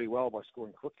done that really well by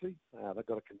scoring quickly. They've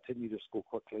got to continue to score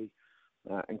quickly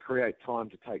and create time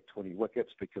to take 20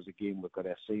 wickets because, again, we've got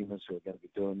our seamers who are going to be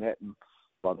doing that. And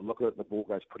by the look of it, the ball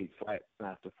goes pretty flat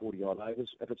after 40-odd overs.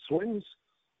 If it swings,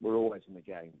 we're always in the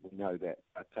game. We know that.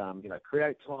 But,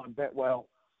 create time, bat well.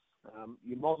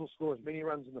 You might as well score as many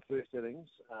runs in the first innings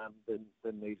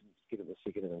than need to get in the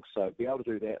second innings. So be able to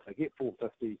do that. If they get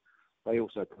 450, they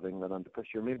also put England under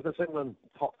pressure. Remember, this England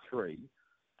top 3,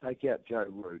 take out Joe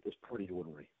Root, is pretty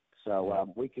ordinary. So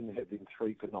we can have them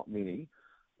 3 for not many.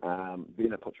 Then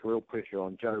it puts real pressure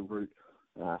on Joe Root,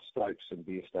 Stokes and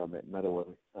Best down that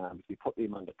middle. And if you put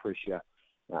them under pressure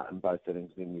in both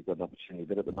innings, then you've got an opportunity.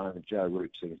 But at the moment, Joe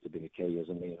Root seems to be the key,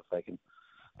 isn't he? If they can...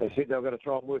 They said they were going to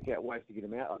try and work out ways to get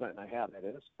him out. I don't know how that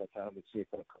is, but let's see if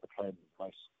they've got a plan in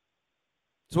place.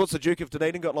 So what's the Duke of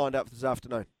Dunedin got lined up for this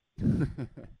afternoon?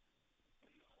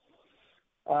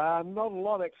 Not a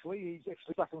lot, actually. He's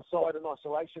actually stuck inside in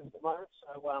isolation at the moment.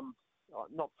 So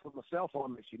not for myself,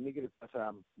 I'm actually negative, but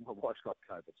my wife's got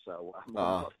COVID. So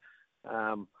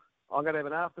I'm going to have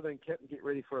an afternoon cap and get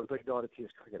ready for a big night of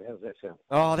test cricket. How does that sound?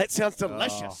 Oh, that sounds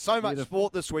delicious. So much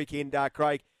sport this weekend,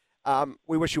 Craig.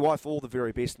 We wish your wife all the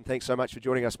very best, and thanks so much for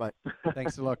joining us, mate.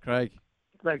 Thanks a lot, Craig.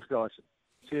 Thanks, guys.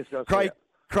 Cheers, guys.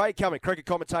 Craig Cumming, cricket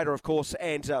commentator, of course,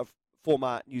 and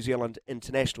former New Zealand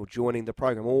international, joining the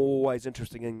program. Always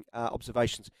interesting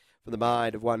observations from the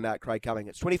mind of one Craig Cumming.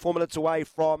 It's 24 minutes away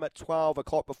from 12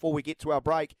 o'clock. Before we get to our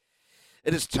break,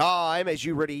 it is time, as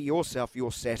you ready yourself for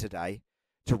your Saturday,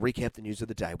 to recap the news of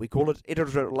the day. We call it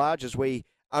Editor at Large as we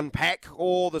unpack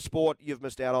all the sport you've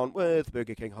missed out on with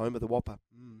Burger King, home of the Whopper.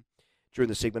 During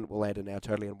the segment, we'll add in our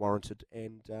totally unwarranted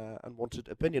and unwanted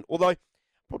opinion. Although,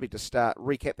 probably just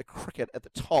recap the cricket at the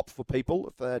top for people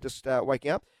if they're just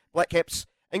waking up. Black Caps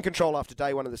in control after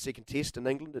day 1 of the second test in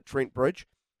England at Trent Bridge.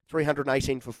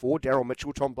 318 for 4. Daryl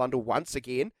Mitchell, Tom Blundell once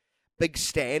again. Big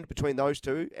stand between those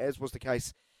two, as was the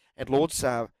case at Lords.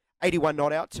 81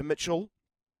 not out to Mitchell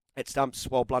at stumps,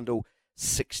 while Blundell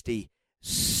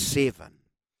 67.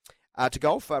 To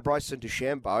golf, Bryson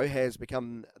DeChambeau has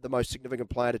become the most significant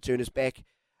player to turn his back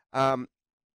on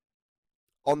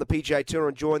the PGA Tour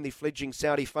and join the fledgling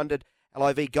Saudi-funded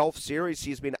LIV Golf Series.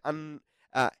 He has been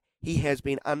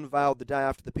unveiled the day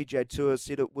after the PGA Tour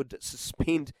said it would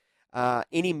suspend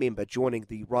any member joining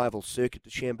the rival circuit.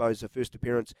 DeChambeau's first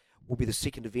appearance will be the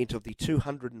second event of the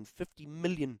 $250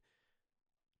 million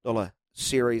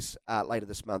series later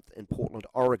this month in Portland,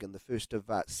 Oregon. The first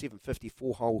of 7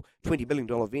 54-hole, $20 million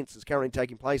events is currently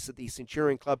taking place at the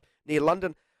Centurion Club near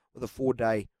London, with a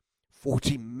 4-day,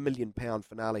 £40 million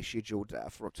finale scheduled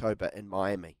for October in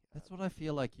Miami. That's what I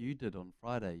feel like you did on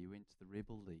Friday. You went to the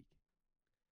Rebel League.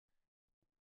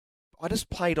 I just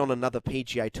played on another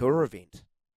PGA Tour event.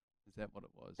 Is that what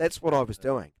it was? That's what I was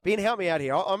doing. Ben, help me out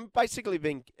here. I'm basically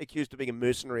being accused of being a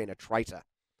mercenary and a traitor.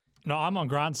 No, I'm on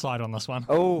Grant's side on this one.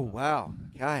 Oh, wow.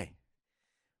 Okay.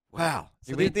 Wow.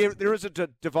 So there is a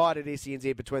divided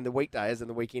SENZ between the weekdays and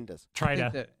the weekenders.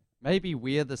 Traitor. Maybe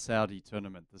we're the Saudi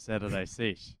tournament, the Saturday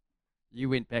sesh. You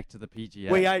went back to the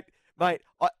PGA. We ain't, mate.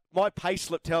 My pay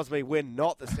slip tells me we're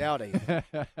not the Saudis.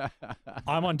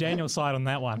 I'm on Daniel's side on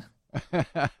that one.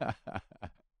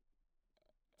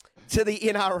 To the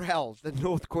NRL, the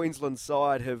North Queensland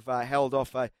side have held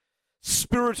off a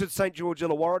spirited St George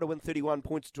Illawarra to win 31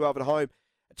 points to 12 at home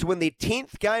to win their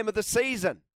 10th game of the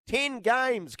season. 10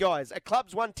 games, guys. A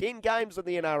club's won 10 games in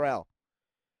the NRL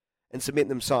and cement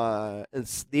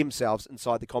themselves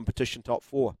inside the competition top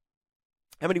 4.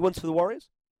 How many wins for the Warriors?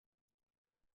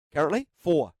 Currently?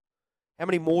 4. How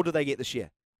many more do they get this year?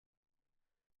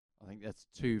 I think that's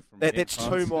 2 from That's 2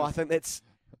 Francis. more. I think that's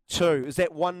 2. Is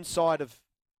that one side of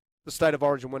the State of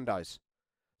Origin windows?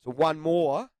 So one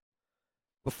more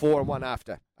before and one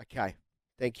after. Okay,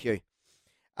 thank you.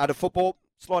 To football,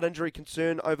 slight injury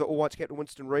concern over All Whites captain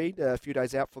Winston Reid, a few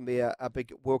days out from their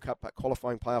big World Cup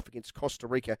qualifying playoff against Costa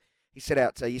Rica. He set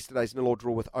out yesterday's 0-0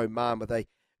 draw with Oman with a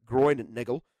groin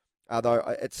niggle. Though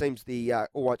it seems the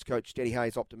All Whites coach, Danny Hay,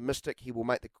 is optimistic he will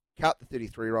make the cut. The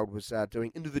 33-year-old was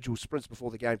doing individual sprints before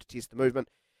the game to test the movement.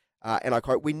 And I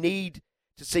quote, "We need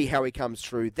to see how he comes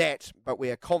through that, but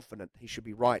we are confident he should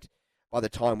be right by the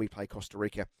time we play Costa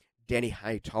Rica," Danny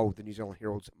Hay told the New Zealand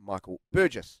Herald's Michael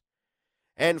Burgess.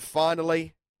 And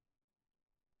finally,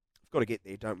 we've got to get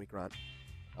there, don't we, Grant?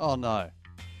 Oh, no.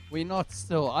 We're not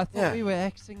still. I thought we were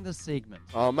axing this segment.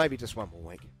 Oh, maybe just one more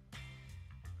week.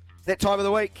 It's that time of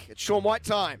the week. It's Sean White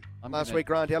time. Last week,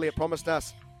 Grant Elliott promised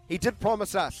us. He did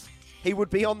promise us he would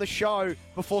be on the show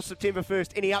before September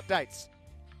 1st. Any updates?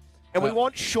 And we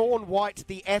want Sean White,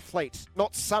 the athlete,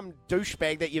 not some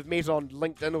douchebag that you've met on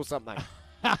LinkedIn or something.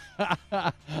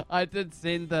 I did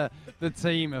send the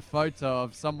team a photo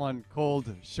of someone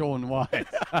called Sean White.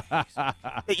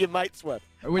 That you're mates with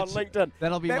on LinkedIn.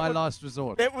 That'll be my last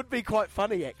resort. That would be quite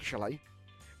funny, actually.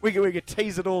 We could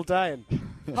tease it all day. And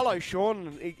hello,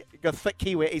 Sean. He's got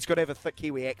to have a thick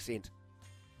Kiwi accent.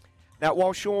 Now,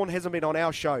 while Sean hasn't been on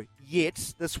our show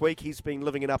yet, this week he's been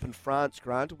living it up in France,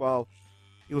 Grant, while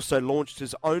he also launched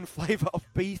his own flavour of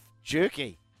beef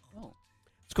jerky. Oh.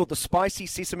 It's called the Spicy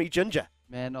Sesame Ginger.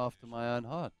 Man after my own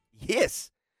heart.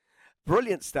 Yes.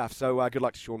 Brilliant stuff. So good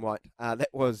luck to Sean White. That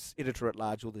was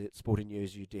Editor-at-Large, all the sporting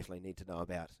news you definitely need to know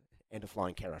about, and a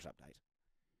Flying Carrot update.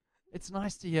 It's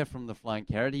nice to hear from the Flying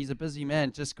Carrot. He's a busy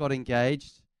man, just got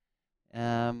engaged.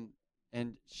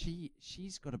 And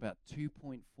she's got about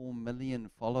 2.4 million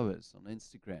followers on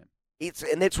Instagram.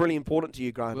 And that's really important to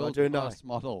you, Graham. I do know. World-class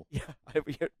model. Yeah,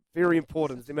 very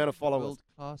important. It's the amount of followers.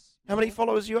 World-class. How many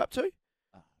followers are you up to?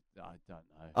 I don't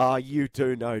know. Oh, you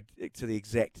do know to the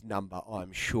exact number,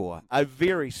 I'm sure. A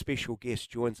very special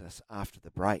guest joins us after the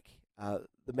break.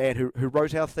 The man who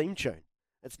wrote our theme tune.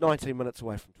 It's 19 minutes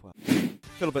away from 12.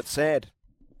 Feel a bit sad.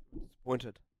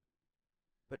 Disappointed.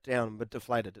 Bit down, a bit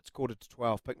deflated. It's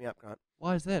 11:45. Pick me up, Grant.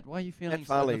 Why is that? Why are you feeling Matt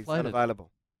so Farley's deflated?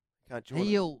 unavailable. Can't join us.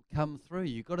 He'll come through.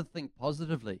 You've got to think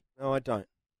positively. No, I don't.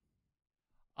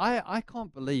 I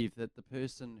can't believe that the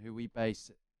person who we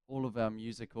base all of our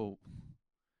musical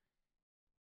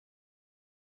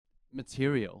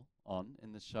material on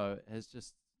in the show has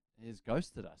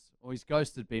ghosted us. Or he's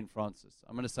ghosted Ben Francis.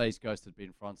 I'm going to say he's ghosted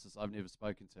Ben Francis. I've never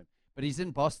spoken to him. But he's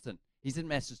in Boston. He's in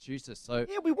Massachusetts. So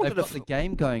we wanted they've got the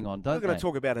game going on, don't We're going to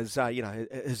talk about his,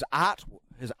 his art,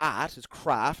 his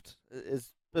craft,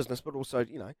 his business, but also,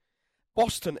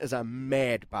 Boston is a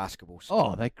mad basketball sport.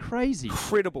 Oh, they're crazy.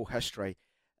 Incredible history.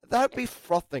 They'd be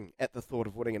frothing at the thought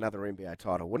of winning another NBA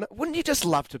title, wouldn't it? Wouldn't you just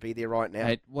love to be there right now?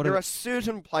 Hey, there are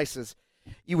certain places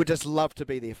you would just love to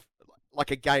be there,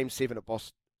 like a Game 7 at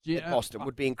Boston. Boston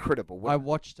would be incredible. I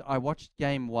watched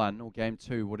Game 1 or Game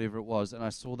 2, whatever it was, and I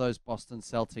saw those Boston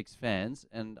Celtics fans,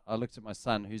 and I looked at my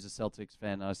son, who's a Celtics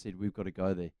fan, and I said, we've got to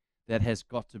go there. That has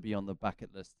got to be on the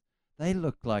bucket list. They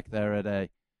look like they're at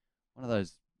one of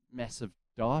those massive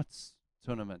darts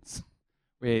tournaments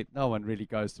where no one really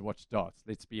goes to watch darts.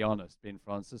 Let's be honest, Ben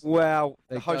Francis. Well,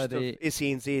 They the host go of there-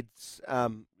 SENZ's,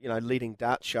 leading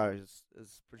dart show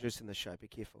is producing the show. Be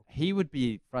careful. He would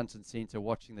be front and center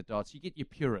watching the darts. You get your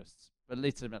purists, but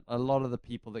let's admit, a lot of the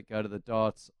people that go to the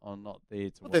darts are not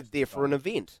there to watch. They're there for an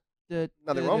event.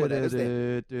 Nothing wrong with that, is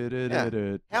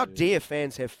there? How dare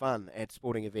fans have fun at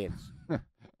sporting events?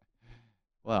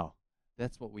 Well,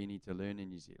 that's what we need to learn in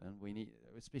New Zealand. We need,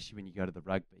 especially when you go to the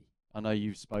rugby. I know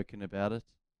you've spoken about it.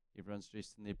 Everyone's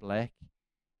dressed in their black,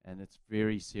 and it's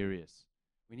very serious.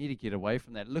 We need to get away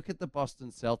from that. Look at the Boston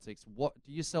Celtics. Do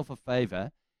yourself a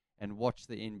favor and watch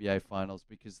the NBA Finals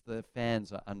because the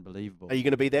fans are unbelievable. Are you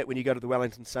going to be that when you go to the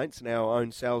Wellington Saints and our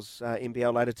own Sal's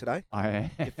NBL later today? I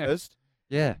am. Get first?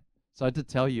 Yeah. So I did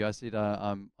tell you. I said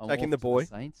I'm taking off the to boy.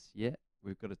 Saints. Yeah,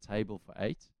 we've got a table for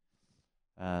 8.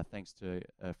 Thanks to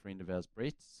a friend of ours,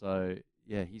 Brett. So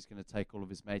yeah, he's going to take all of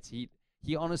his mates.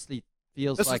 He honestly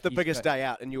feels this like is the he's biggest day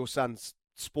out in your son's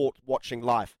sport watching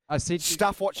life. I said,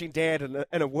 Stuff watching Dad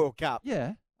in a World Cup.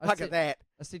 yeah. Look at that.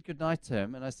 I said goodnight to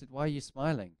him, and I said, why are you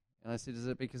smiling? And I said, is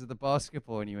it because of the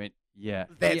basketball? And he went, yeah.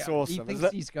 That's He awesome, thinks isn't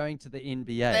it? he's going to the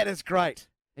NBA. That is great.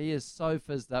 He is so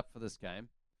fizzed up for this game.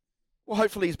 Well,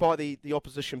 hopefully he's by the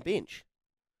opposition bench.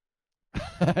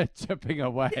 Chipping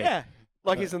away. Yeah,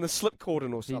 like he's in the slip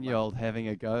cordon or something. 10-year-old having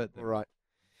a go at them. All right.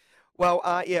 Well,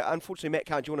 yeah, unfortunately, Matt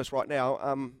can't join us right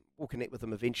now. We'll connect with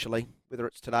him eventually, whether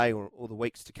it's today or the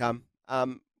weeks to come.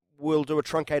 We'll do a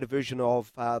truncated version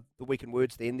of the Week in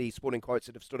Words then, the sporting quotes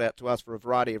that have stood out to us for a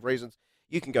variety of reasons.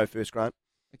 You can go first, Grant.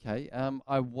 Okay.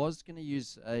 I was going to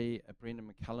use a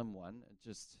Brendan McCullum one,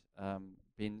 just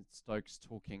Ben Stokes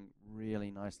talking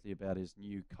really nicely about his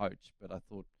new coach, but I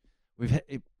thought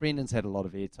Brendan's had a lot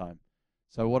of airtime.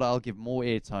 So what I'll give more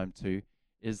airtime to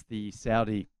is the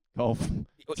Saudi golf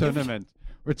tournament,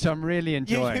 which I'm really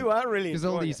enjoying. You are really because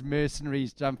enjoying all these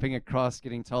mercenaries jumping across,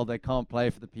 getting told they can't play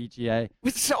for the PGA.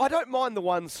 So I don't mind the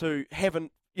ones who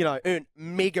haven't, earned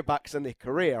mega bucks in their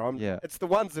career. It's the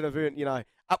ones that have earned,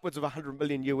 upwards of 100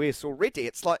 million US already.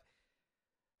 It's like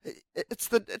it's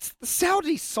the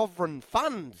Saudi sovereign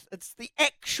fund. It's the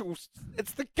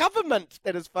government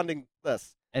that is funding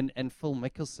this. And Phil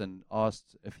Mickelson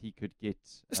asked if he could get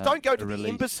just don't go to the release.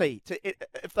 embassy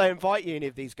if they invite you any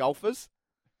of these golfers.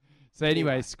 So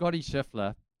anyway, Scotty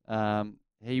Scheffler,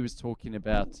 he was talking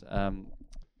about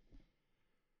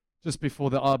just before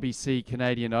the RBC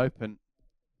Canadian Open.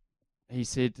 He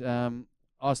said,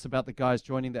 asked about the guys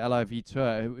joining the LIV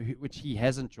Tour, which he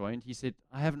hasn't joined. He said,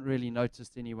 I haven't really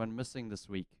noticed anyone missing this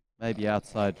week, maybe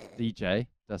outside DJ,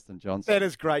 Dustin Johnson. That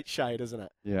is great shade, isn't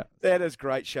it? Yeah. That is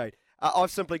great shade.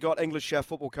 I've simply got English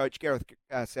football coach Gareth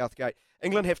Southgate.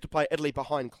 England have to play Italy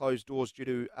behind closed doors due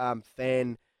to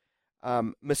fan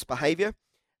misbehaviour.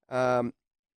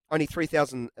 Only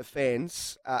 3,000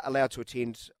 fans allowed to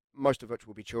attend, most of which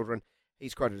will be children.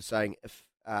 He's quoted as saying, if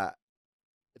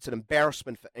it's an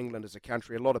embarrassment for England as a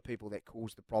country. A lot of people that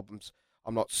caused the problems,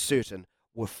 I'm not certain,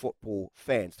 were football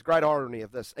fans. The great irony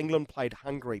of this, England played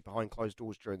Hungary behind closed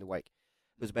doors during the week.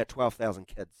 There was about 12,000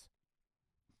 kids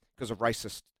because of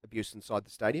racist abuse inside the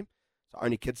stadium. So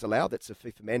only kids allowed. That's a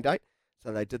FIFA mandate.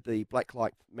 So they did the Black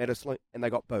Lives Matter salute and they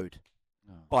got booed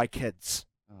by kids.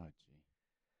 Oh, gee.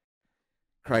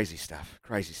 Crazy stuff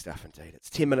indeed. It's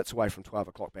 10 minutes away from 12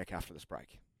 o'clock, back after this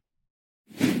break.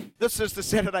 This is the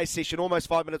Saturday session, almost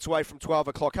 5 minutes away from 12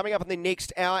 o'clock. Coming up in the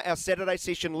next hour, our Saturday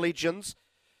session legends.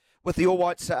 With the All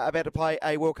Whites about to play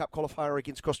a World Cup qualifier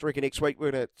against Costa Rica next week,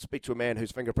 we're going to speak to a man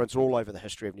whose fingerprints are all over the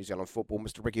history of New Zealand football.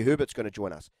 Mr. Ricky Herbert's going to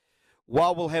join us.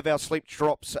 While we'll have our Sleep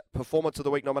Drops Performance of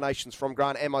the Week nominations from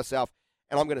Grant and myself,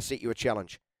 and I'm going to set you a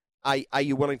challenge. Are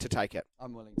you willing to take it?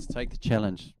 I'm willing to take the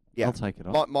challenge. Yeah. I'll take it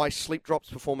on. My Sleep Drops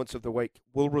Performance of the Week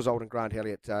will result in Grant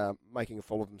Elliott making a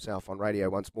fool of himself on radio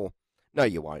once more. No,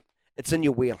 you won't. It's in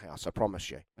your wheelhouse, I promise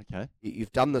you. Okay.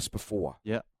 You've done this before.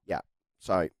 Yeah. Yeah.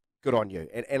 So, good on you.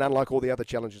 And unlike all the other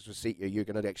challenges we set you, you're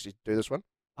going to actually do this one?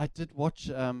 I did watch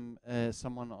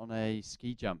someone on a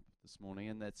ski jump this morning,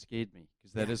 and that scared me,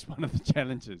 because that is one of the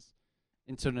challenges.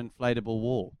 Into an inflatable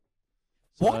wall.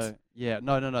 So, what? Yeah.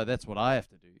 No. That's what I have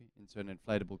to do, into an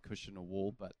inflatable cushion or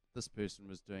wall, but this person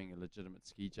was doing a legitimate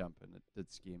ski jump, and it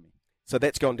did scare me. So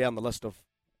that's gone down the list of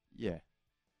Yeah.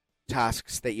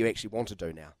 tasks that you actually want to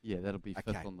do now. Yeah, that'll be fifth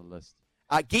Okay. on the list.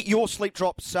 Get your Sleep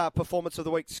Drops Performance of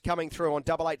the Week coming through on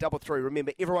 8833.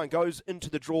 Remember, everyone goes into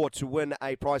the draw to win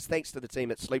a prize thanks to the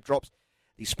team at Sleep Drops.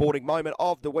 The sporting moment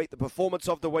of the week, the performance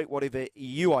of the week, whatever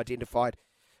you identified.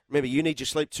 Remember, you need your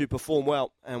sleep to perform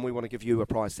well, and we want to give you a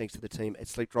prize thanks to the team at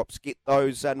Sleep Drops. Get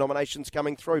those nominations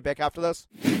coming through. Back after this.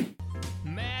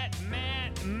 Matt.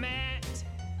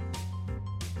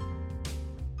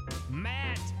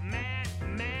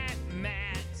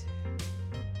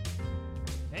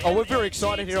 Oh, we're very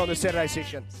excited here on the Saturday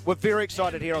session.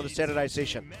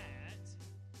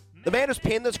 The man who's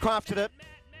penned this, crafted it,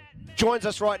 joins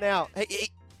us right now.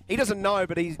 He doesn't know,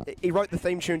 but he wrote the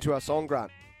theme tune to our song, Grant.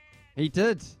 He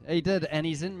did, and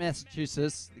he's in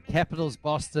Massachusetts. The Capitals,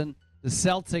 Boston. The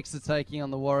Celtics are taking on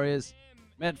the Warriors.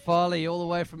 Matt Farley, all the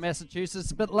way from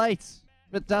Massachusetts. A bit late,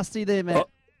 a bit dusty there, Matt.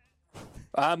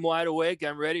 I'm wide awake.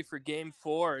 I'm ready for Game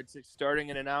 4. It's starting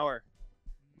in an hour.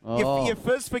 Oh. Your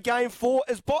fizz for Game 4.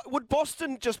 Would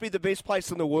Boston just be the best place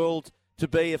in the world to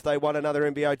be if they won another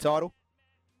NBA title?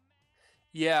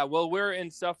 Yeah, well, we're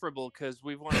insufferable because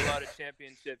we've won a lot of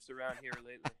championships around here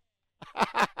lately.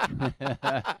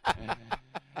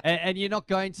 And you're not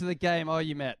going to the game, are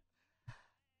you, Matt?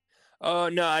 Oh,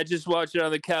 no, I just watched it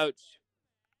on the couch.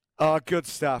 Oh, good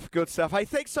stuff. Hey,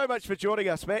 thanks so much for joining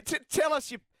us, Matt. Tell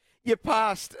us your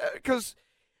past, because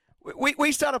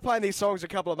We started playing these songs a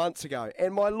couple of months ago,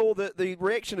 and my lord, the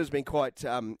reaction has been quite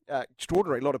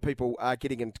extraordinary. A lot of people are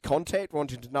getting in contact,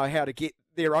 wanting to know how to get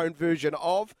their own version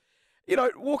of.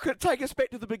 Take us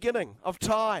back to the beginning of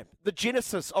time, the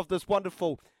genesis of this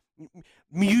wonderful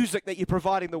music that you're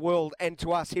providing the world and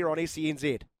to us here on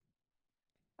SENZ.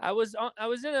 I was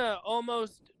in a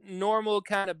almost normal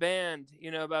kind of band,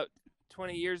 about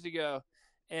 20 years ago,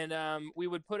 and we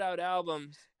would put out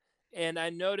albums. And I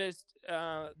noticed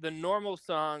the normal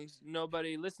songs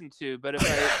nobody listened to, but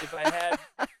if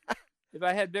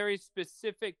I had very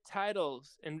specific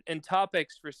titles and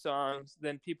topics for songs,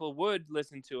 then people would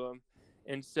listen to them.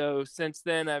 And so since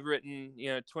then, I've written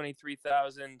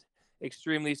 23,000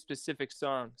 extremely specific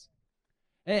songs.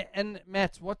 And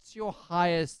Matt, what's your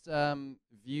highest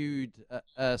viewed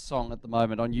song at the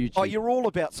moment on YouTube? Oh, you're all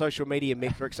about social media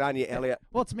metrics, aren't you, Elliot?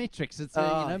 What's metrics? It's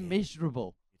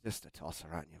measurable. Just a tosser,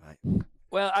 aren't you, mate?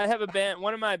 Well, I have a band.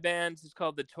 One of my bands is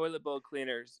called the Toilet Bowl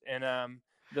Cleaners, and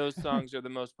those songs are the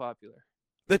most popular.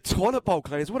 The Toilet Bowl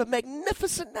Cleaners. What a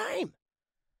magnificent name!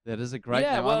 That is a great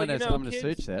name. Well, I'm going to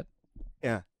search that.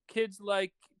 Yeah. Kids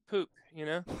like poop,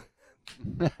 Now,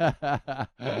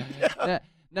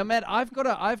 Matt, I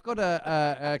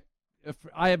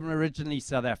am originally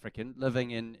South African, living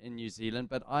in New Zealand,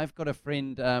 but I've got a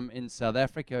friend in South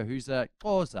Africa who's a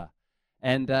Xhosa.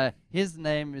 And his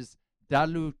name is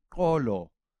Dalu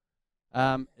Kolo.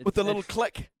 With the little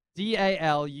click.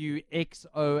 Daluxolo.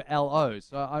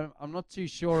 So I'm not too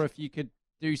sure if you could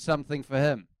do something for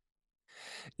him.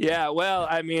 Yeah, well,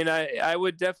 I mean, I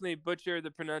would definitely butcher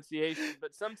the pronunciation,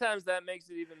 but sometimes that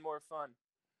makes it even more fun.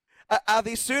 Are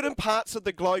there certain parts of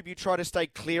the globe you try to stay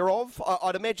clear of?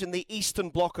 I'd imagine the eastern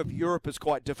bloc of Europe is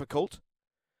quite difficult.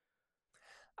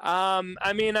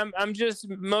 I mean, I'm just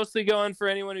mostly going for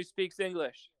anyone who speaks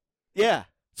English. Yeah.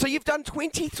 So you've done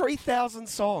 23,000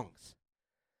 songs.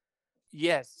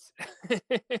 Yes.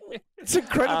 It's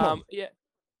incredible.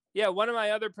 Yeah. One of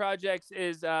my other projects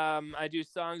is I do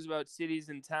songs about cities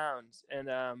and towns, and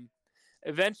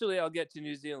eventually I'll get to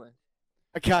New Zealand.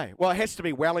 Okay. Well, it has to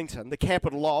be Wellington, the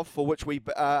capital of, for which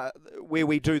where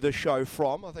we do the show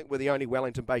from. I think we're the only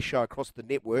Wellington-based show across the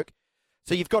network.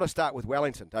 So you've got to start with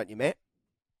Wellington, don't you, Matt?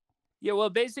 Yeah,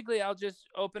 well, basically, I'll just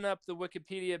open up the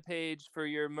Wikipedia page for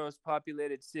your most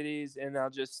populated cities, and I'll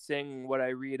just sing what I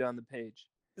read on the page.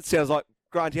 It sounds like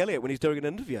Grant Elliott when he's doing an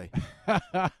interview.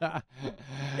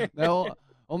 Well,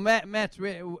 Matt,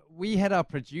 we had our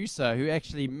producer who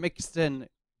actually mixed in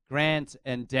Grant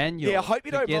and Daniel. Yeah, I hope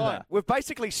you together. don't mind. We've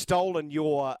basically stolen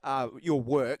your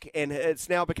work, and it's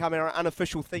now become our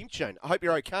unofficial theme tune. I hope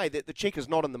you're okay. The check is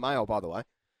not in the mail, by the way.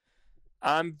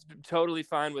 I'm totally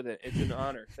fine with it. It's an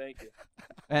honor. Thank you.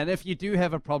 And if you do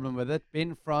have a problem with it,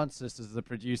 Ben Francis is the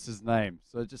producer's name.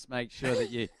 So just make sure that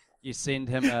you send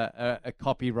him a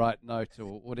copyright note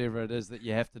or whatever it is that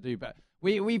you have to do. But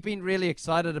we've been really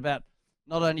excited about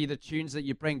not only the tunes that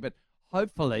you bring, but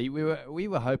hopefully we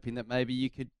were hoping that maybe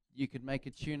you could make a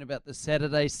tune about the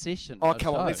Saturday session. Oh,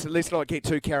 come on. Let's not get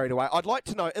too carried away. I'd like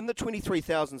to know, in the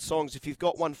 23,000 songs, if you've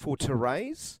got one for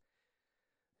Therese.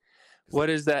 What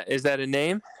is that? Is that a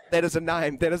name? That is a name.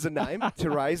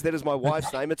 Therese. That is my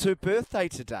wife's name. It's her birthday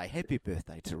today. Happy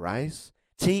birthday, Therese.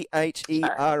 Therese.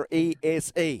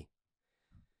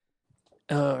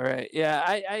 Oh, right. Yeah,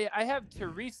 I have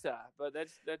Teresa, but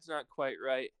that's not quite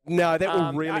right. No, that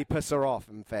will really piss her off,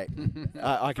 in fact.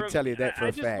 I can tell you that for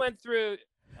a fact.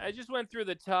 I just went through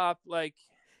the top, like,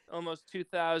 almost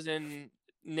 2,000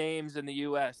 names in the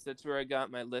U.S. That's where I got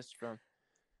my list from.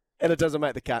 And it doesn't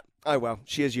make the cut. Oh, well,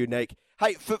 she is unique.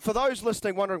 Hey, for those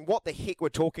listening wondering what the heck we're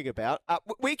talking about,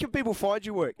 where can people find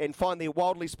your work and find their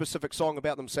wildly specific song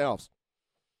about themselves?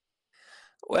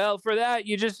 Well, for that,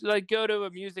 you just go to a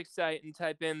music site and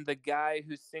type in "the guy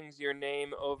who sings your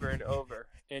name over and over,"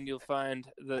 and you'll find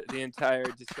the entire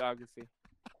discography.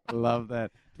 Love that.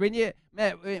 When you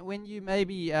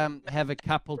maybe have a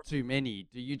couple too many,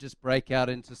 do you just break out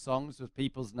into songs with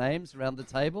people's names around the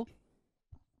table?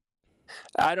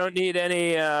 I don't need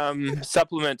any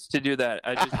supplements to do that.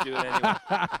 I just do it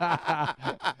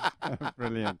anyway.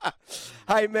 Brilliant.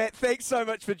 Hey, Matt, thanks so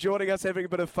much for joining us, having a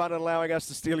bit of fun and allowing us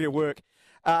to steal your work.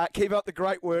 Keep up the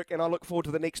great work, and I look forward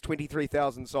to the next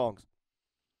 23,000 songs.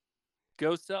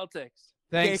 Go Celtics.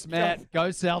 Thanks, Matt.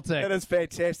 Go Celtics. That is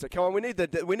fantastic. Come on, we need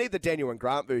the Daniel and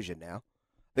Grant version now.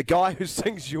 The guy who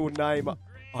sings your name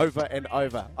over and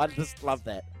over. I just love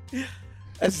that.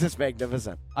 It's just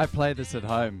magnificent. I play this at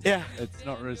home. Yeah. It's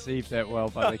not received that well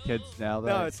by the kids now.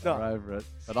 No, it's not. They're over it,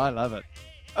 but I love it.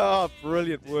 Oh,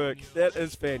 brilliant work. That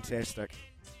is fantastic.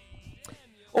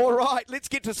 All right, let's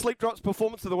get to Sleep Drop's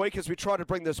performance of the week as we try to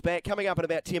bring this back. Coming up in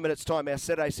about 10 minutes' time, our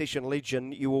Saturday session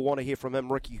legend, you will want to hear from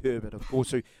him, Ricky Herbert, of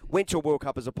course, who went to a World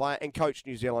Cup as a player and coached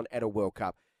New Zealand at a World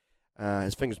Cup.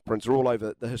 His fingerprints are all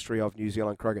over the history of New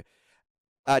Zealand cricket,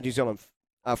 New Zealand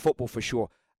football for sure.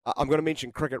 I'm going to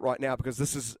mention cricket right now because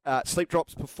this is Sleep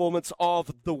Drop's performance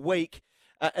of the week.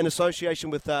 In association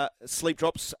with Sleep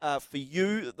Drops, for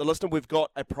you, the listener, we've got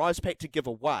a prize pack to give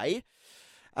away.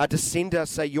 To send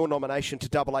us your nomination to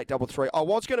 8833. I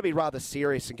was going to be rather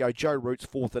serious and go Joe Root's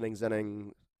fourth innings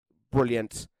inning,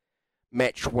 brilliant,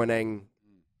 match-winning,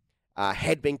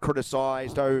 had been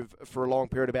criticised for a long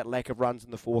period about lack of runs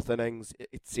in the fourth innings,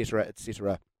 etc.,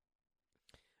 etc.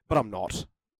 But I'm not,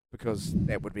 because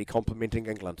that would be complimenting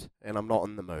England, and I'm not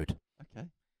in the mood. Okay.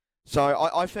 So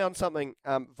I found something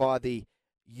via the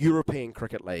European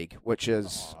Cricket League, which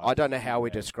is, I don't know how we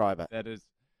describe it. That is...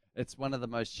 It's one of the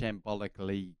most shambolic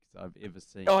leagues I've ever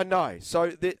seen. I know.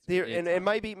 So and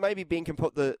maybe Ben can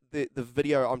put the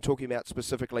video I'm talking about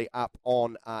specifically up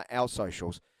on our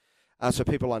socials, so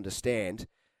people understand.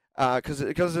 Because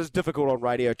it's difficult on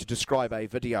radio to describe a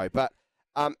video. But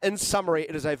in summary,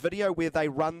 it is a video where they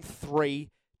run three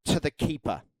to the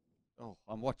keeper. Oh,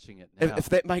 I'm watching it now. If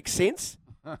that makes sense.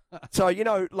 So,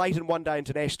 late in one-day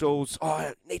internationals,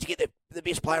 I need to get the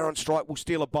best player on strike. We'll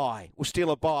steal a bye.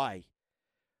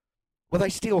 Well, they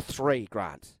steal three,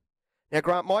 Grant. Now,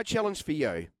 Grant, my challenge for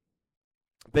you,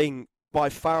 being by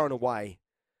far and away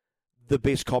the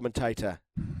best commentator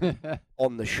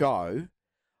on the show,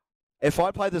 if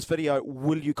I play this video,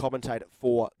 will you commentate it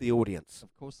for the audience?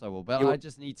 Of course I will, but I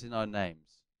just need to know names.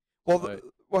 Well,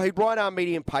 he'd right-arm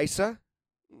medium pacer,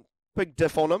 big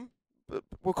diff on him.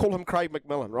 We'll call him Craig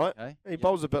McMillan, right? Okay. He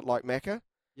bowls a bit like Macca.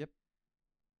 Yep.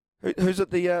 Who's at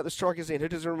the striker's end? Who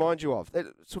does it remind you of? That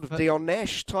sort of Dion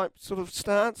Nash type sort of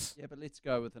stance? Yeah, but let's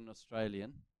go with an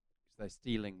Australian, because they're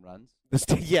stealing runs.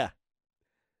 Yeah.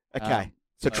 Okay.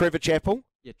 So Trevor Chappell?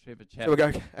 Yeah, Trevor So Chappell.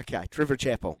 we'll go, okay, Trevor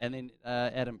Chappell. And then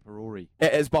Adam Parori.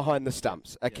 Is behind the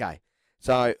stumps. Okay. Yeah.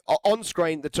 So on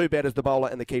screen, the two batters, the bowler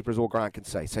and the keeper is all Grant can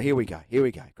see. So here we go.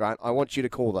 Grant, I want you to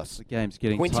call this. The game's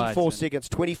getting 24 tight. seconds,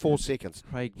 24 seconds.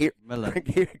 Craig McMillan.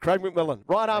 McMillan. Craig McMillan,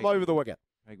 right arm over the wicket.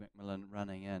 Craig McMillan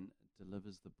running in,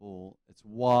 delivers the ball. It's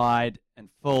wide and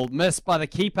full. Missed by the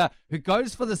keeper, who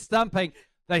goes for the stumping.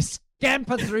 They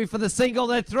scamper through for the single.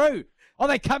 They're through. Oh,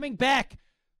 they're coming back.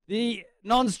 The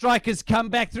non-strikers come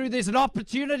back through. There's an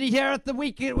opportunity here at the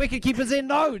wicket keeper's end.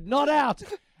 No, not out.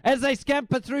 As they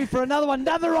scamper through for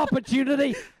another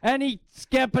opportunity, and he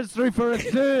scampers through for a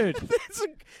third.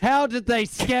 How did they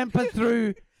scamper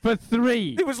through for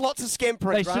three? There was lots of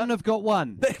scampering. They shouldn't have got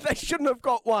one. They shouldn't have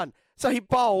got one. So he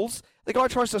bowls. The guy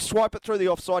tries to swipe it through the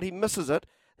offside. He misses it.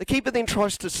 The keeper then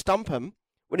tries to stump him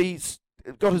when he's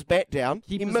got his bat down.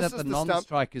 Keeper's he misses at the stump.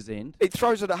 non-striker's end. He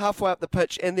throws it halfway up the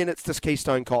pitch, and then it's this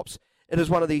Keystone Cops. It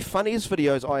is one of the funniest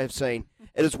videos I have seen.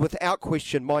 It is without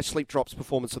question my Sleep Drops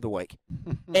performance of the week.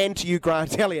 And to you,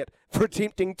 Grant Elliott, for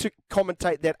attempting to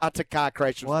commentate that utter car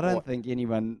crash. Well, I don't think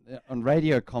anyone on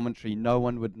radio commentary, no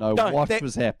one would know what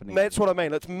was happening. That's what I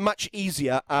mean. It's much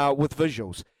easier with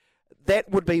visuals.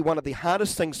 That would be one of the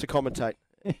hardest things to commentate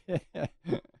in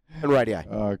radio.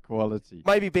 Oh, quality.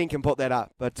 Maybe Ben can put that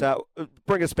up, but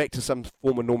bring us back to some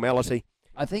form of normality.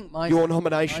 I think your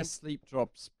nomination, my Sleep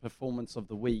Drops performance of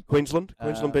the week, Queensland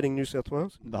beating New South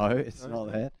Wales. No, it's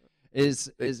not that.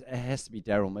 It has to be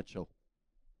Daryl Mitchell.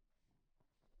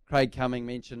 Craig Cumming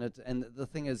mentioned it, and the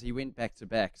thing is, he went back to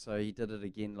back, so he did it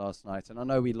again last night. And I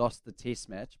know we lost the Test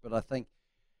match, but I think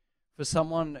for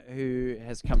someone who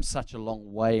has come such a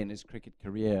long way in his cricket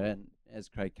career, and as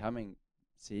Craig Cumming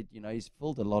said, he's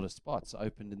filled a lot of spots.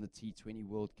 Opened in the T20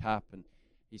 World Cup, and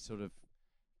he's sort of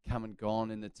come and gone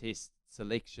in the Test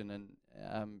selection, and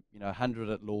 100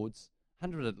 at Lords.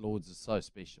 100 at Lords is so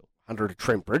special. 100 at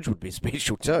Trent Bridge would be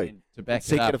special too. And to back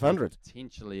it up, 100.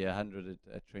 Potentially 100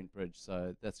 at Trent Bridge.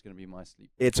 So that's going to be my sleep.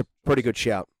 It's a pretty good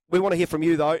shout. We want to hear from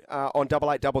you though on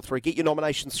 8833. Get your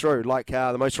nominations through, like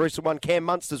the most recent one, Cam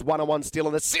Munster's 1-on-1 steal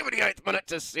in the 78th minute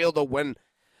to seal the win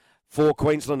for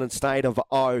Queensland and State of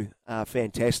O.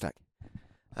 Fantastic.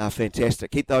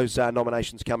 Fantastic. Keep those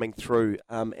nominations coming through,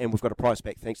 and we've got a prize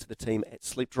back thanks to the team at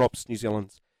Sleep Drops, New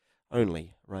Zealand's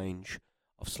only range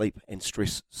of sleep and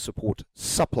stress support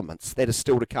supplements. That is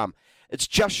still to come. It's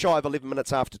just shy of 11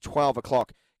 minutes after 12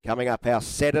 o'clock. Coming up, our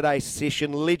Saturday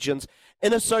session legends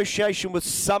in association with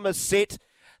Somerset.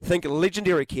 Think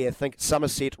legendary care, think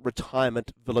Somerset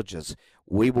Retirement Villages.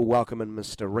 We will welcome in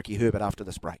Mr. Ricky Herbert after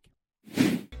this break.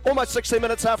 Almost 16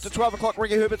 minutes after 12 o'clock,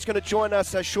 Ricky Herbert's going to join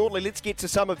us shortly. Let's get to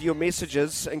some of your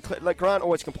messages. Like Grant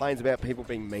always complains about people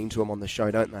being mean to him on the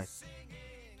show, don't they?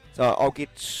 So I'll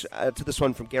get to this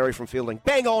one from Gary from Fielding.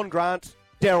 Bang on, Grant.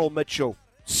 Daryl Mitchell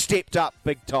stepped up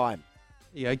big time.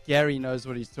 Yeah, Gary knows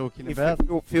what he's talking about.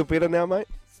 Feel better now, mate?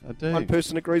 I do. One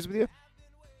person agrees with you.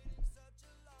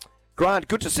 Grant,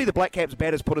 good to see the Black Caps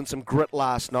batters put in some grit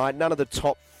last night. None of the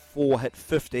top 4 hit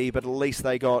 50, but at least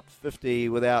they got 50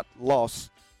 without loss.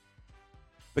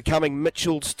 Becoming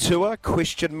Mitchell's tour, ?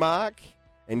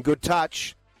 And good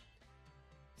touch.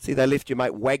 See, they left your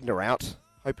mate Wagner out.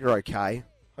 Hope you're okay.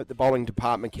 Hope the bowling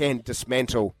department can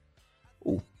dismantle.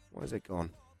 Oh, why is that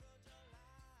gone?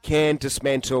 Can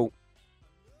dismantle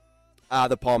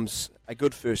the Poms. A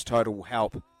good first total will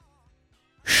help.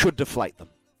 Should deflate them.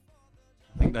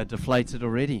 I think they're deflated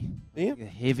already. Yeah.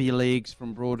 Heavy legs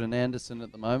from Broad and Anderson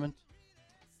at the moment.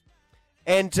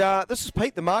 And this is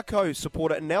Pete, the Marco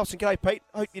supporter in Nelson. G'day, Pete.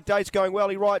 Hope your day's going well.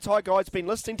 He writes, hi, guys. Been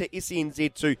listening to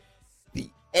SENZ to the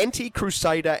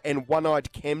anti-Crusader and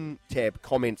one-eyed cam tab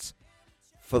comments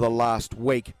for the last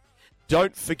week.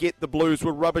 Don't forget the Blues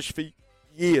were rubbish for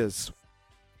years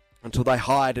until they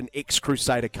hired an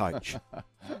ex-Crusader coach.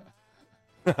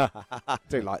 I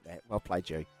do like that. Well played,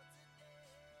 you.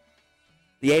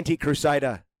 The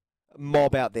anti-Crusader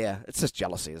mob out there, it's just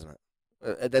jealousy, isn't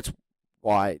it? That's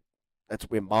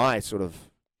where my sort of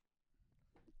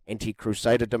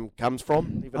anti-Crusaderdom comes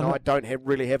from, even though I don't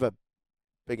really have a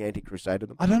big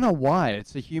anti-Crusaderdom. I don't know why.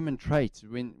 It's a human trait.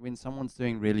 When someone's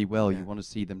doing really well, you want to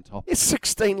see them top. It's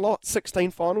 16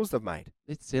 finals they've made.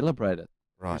 Let's celebrate it,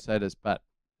 right. Crusaders, but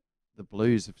the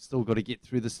Blues have still got to get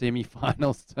through the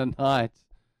semi-finals tonight.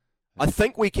 I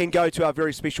think we can go to our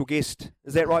very special guest.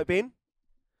 Is that right, Ben?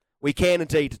 We can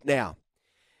indeed now.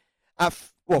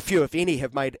 Few, if any,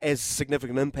 have made as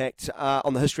significant impact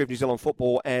on the history of New Zealand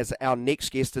football as our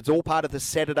next guest. It's all part of the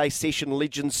Saturday Session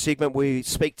Legends segment where we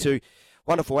speak to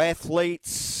wonderful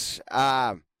athletes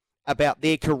about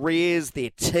their careers,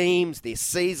 their teams, their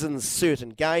seasons, certain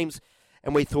games.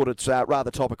 And we thought it's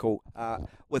rather topical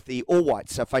with the All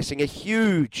Whites facing a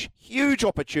huge, huge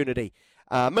opportunity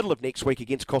middle of next week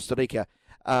against Costa Rica.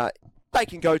 They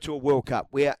can go to a World Cup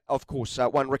where, of course,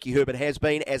 one Ricky Herbert has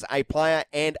been as a player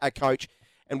and a coach.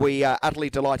 And we are utterly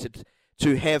delighted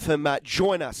to have him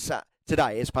join us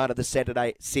today as part of the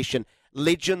Saturday Session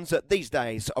Legends. These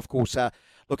days, of course,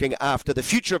 looking after the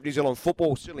future of New Zealand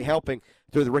football, certainly helping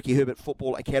through the Ricky Herbert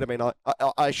Football Academy. And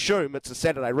I assume it's a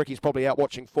Saturday. Ricky's probably out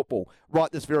watching football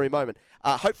right this very moment.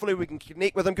 Hopefully we can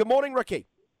connect with him. Good morning, Ricky.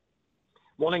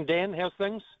 Morning, Dan. How's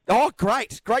things? Oh,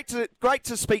 great. Great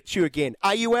to speak to you again.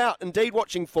 Are you out indeed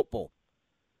watching football?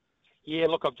 Yeah,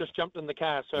 look, I've just jumped in the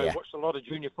car, so Yeah. I watched a lot of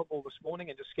junior football this morning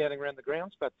and just scouting around the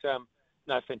grounds, but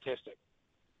no, fantastic.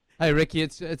 Hey, Ricky,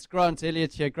 it's Grant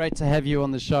Elliott here. Great to have you on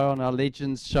the show, on our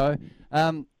Legends show.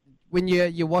 When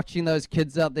you're watching those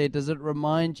kids out there, does it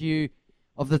remind you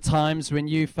of the times when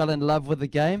you fell in love with the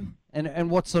game?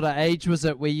 And what sort of age was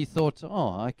it where you thought,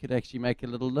 oh, I could actually make a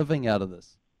little living out of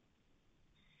this?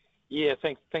 Yeah,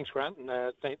 thanks, Grant, and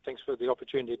thanks for the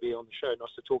opportunity to be on the show.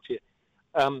 Nice to talk to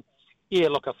you. Yeah,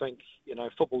 look, I think,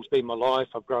 football's been my life.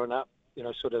 I've grown up,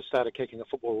 sort of started kicking a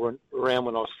football around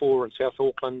when I was 4 in South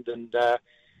Auckland, and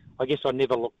I guess I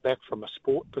never looked back from a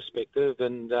sport perspective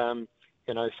and,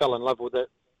 fell in love with it,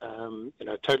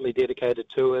 totally dedicated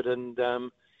to it, and,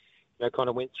 kind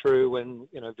of went through and,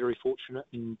 very fortunate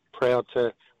and proud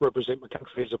to represent my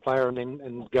country as a player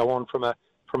and go on from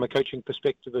a coaching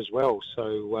perspective as well.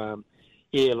 So,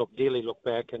 dearly look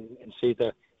back and see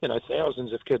the,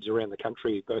 thousands of kids around the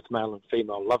country, both male and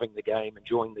female, loving the game,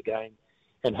 enjoying the game,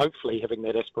 and hopefully having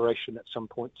that aspiration at some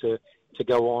point to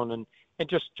go on and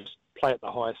just play at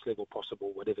the highest level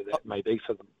possible, whatever that may be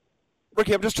for them.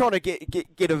 Ricky, I'm just trying to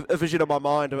get a vision in my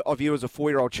mind of you as a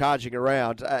 4-year-old charging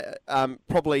around,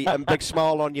 probably a big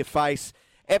smile on your face,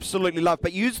 absolutely love.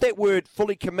 But use that word,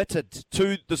 fully committed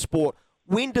to the sport.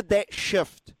 When did that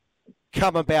shift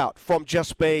come about from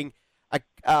just being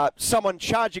someone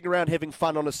charging around having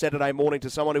fun on a Saturday morning to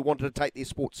someone who wanted to take their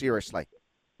sport seriously?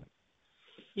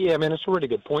 Yeah, I mean, it's a really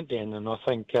good point, Dan, and I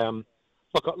think,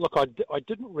 I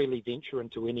didn't really venture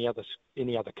into any other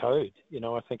code.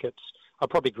 I think I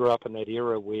probably grew up in that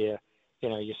era where,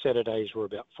 your Saturdays were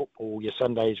about football, your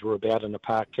Sundays were about in the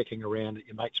park kicking around at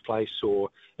your mate's place or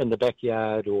in the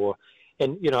backyard,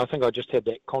 and I think I just had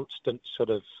that constant sort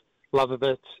of love of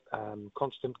it,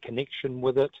 constant connection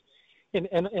with it.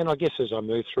 And I guess as I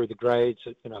moved through the grades,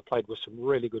 I played with some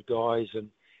really good guys and,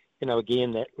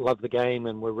 again, that love the game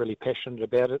and were really passionate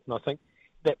about it. And I think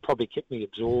that probably kept me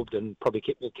absorbed and probably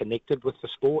kept me connected with the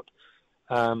sport.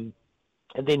 And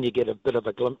then you get a bit of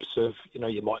a glimpse of,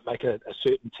 you might make a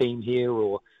certain team here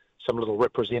or some little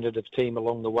representative team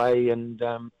along the way. And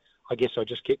I guess I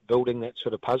just kept building that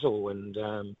sort of puzzle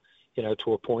and,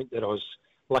 to a point that I was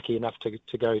lucky enough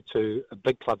to go to a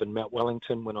big club in Mount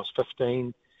Wellington when I was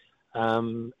 15,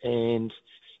 and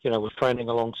was training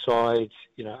alongside,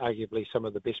 arguably some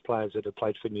of the best players that had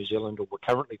played for New Zealand or were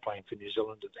currently playing for New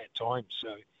Zealand at that time.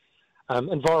 So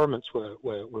environments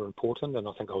were important, and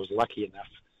I think I was lucky enough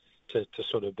to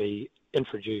sort of be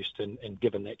introduced and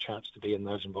given that chance to be in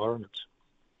those environments.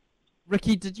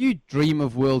 Ricky, did you dream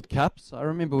of World Cups? I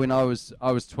remember when I was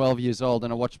 12 years old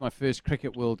and I watched my first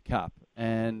Cricket World Cup,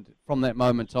 and from that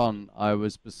moment on I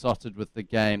was besotted with the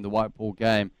game, the white ball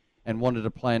game, and wanted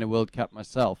to play in a World Cup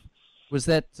myself. Was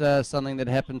that something that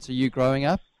happened to you growing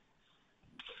up?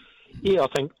 Yeah, I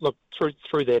think, look,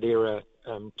 through that era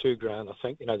too, Grant, I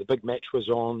think, the big match was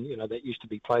on, that used to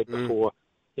be played before,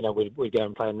 we'd go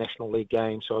and play a National League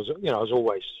game. So I was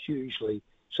always hugely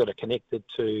sort of connected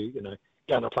to,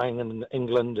 going and playing in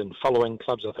England and following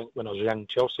clubs. I think when I was young,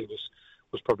 Chelsea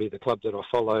was probably the club that I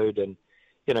followed, and,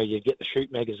 you get the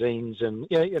Shoot magazines, and,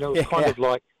 it was kind of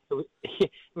like, it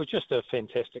was just a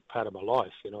fantastic part of my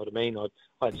life, you know what I mean?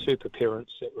 I had super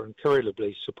parents that were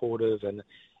incredibly supportive, and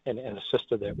a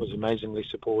sister that was amazingly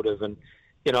supportive, and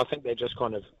I think that just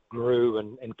kind of grew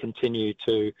and continued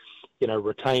to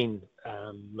retain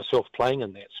myself playing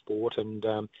in that sport, and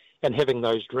having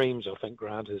those dreams. I think,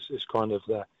 Grant, is kind of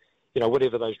the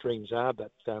whatever those dreams are,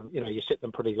 but you set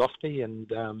them pretty lofty,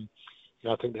 and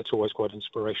I think that's always quite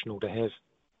inspirational to have.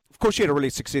 Of course, you had a really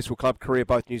successful club career,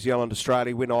 both New Zealand,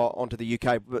 Australia, went on to the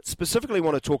UK, but specifically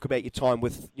want to talk about your time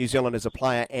with New Zealand as a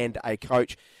player and a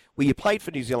coach, where you played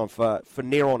for New Zealand for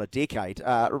near on a decade,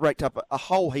 racked up a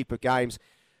whole heap of games,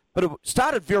 but it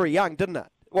started very young, didn't it?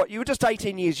 You were just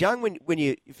 18 years young when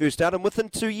you first started, and within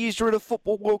 2 years you were at a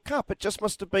Football World Cup. It just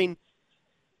must have been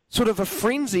sort of a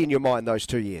frenzy in your mind those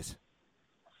 2 years.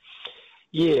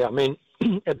 Yeah, I mean,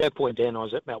 at that point, Dan, I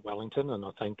was at Mount Wellington, and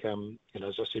I think,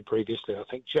 as I said previously, I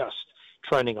think just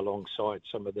training alongside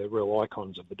some of the real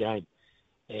icons of the game,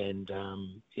 and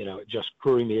it just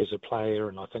grew me as a player,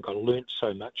 and I think I learnt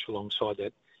so much alongside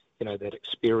that, that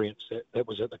experience that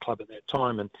was at the club at that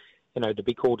time, and to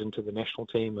be called into the national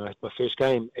team, my first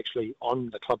game actually on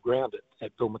the club ground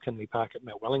at Bill McKinley Park at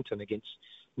Mount Wellington against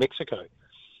Mexico,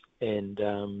 and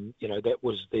that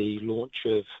was the launch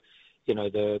of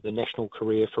the national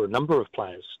career for a number of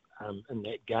players in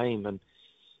that game, and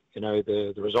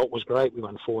the result was great. We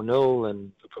won 4-0,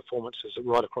 and the performances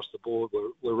right across the board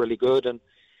were really good, and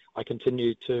I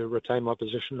continued to retain my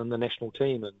position in the national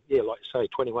team, and yeah, like you say,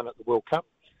 21 at the World Cup.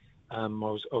 I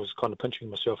was kind of pinching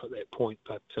myself at that point,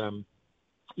 but a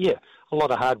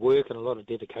lot of hard work and a lot of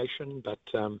dedication, but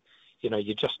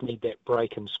you just need that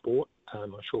break in sport.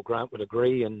 I'm sure Grant would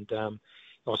agree, and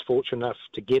I was fortunate enough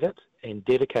to get it and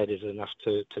dedicated enough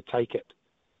to take it.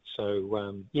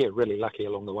 So, really lucky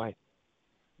along the way.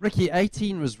 Ricky,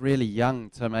 18 was really young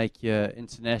to make your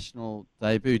international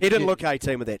debut. He didn't look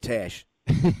 18 with that tash.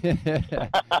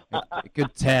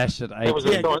 Good tash at 18. That was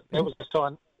the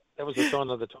sign. That was the sign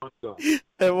of the time, guy.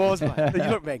 It was, mate. You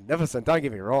look magnificent, don't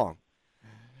get me wrong.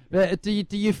 Do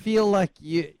you feel like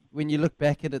when you look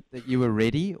back at it, that you were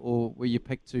ready, or were you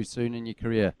picked too soon in your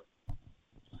career?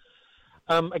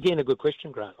 Again, a good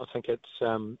question, Grant. I think it's,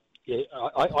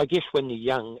 I guess when you're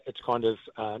young, it's kind of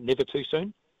never too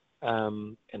soon.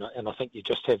 And I think you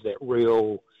just have that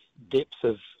real depth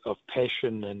of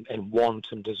passion and want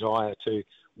and desire to,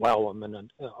 wow, I'm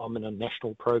in a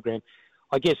national program.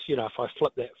 I guess, if I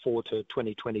flip that forward to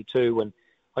 2022, and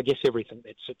I guess everything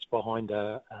that sits behind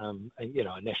a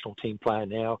national team player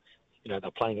now,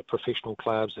 they're playing at professional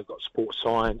clubs, they've got sports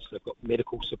science, they've got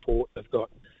medical support, they've got,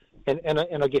 and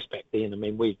I guess back then, I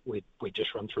mean, we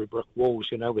just run through brick walls,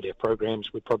 with our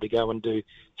programs. We'd probably go and do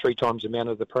 3 times the amount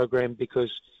of the program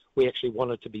because we actually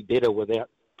wanted to be better without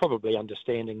probably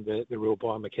understanding the real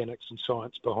biomechanics and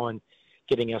science behind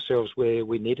getting ourselves where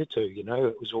we needed to.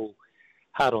 It was all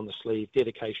hard on the sleeve,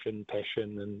 dedication,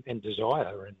 passion, and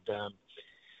desire. And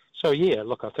so, yeah,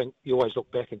 look, I think you always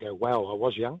look back and go, wow, I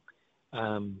was young.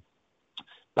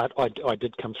 But I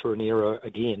did come through an era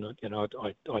again.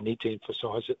 I need to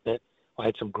emphasise it that I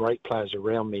had some great players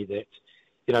around me that,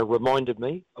 reminded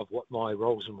me of what my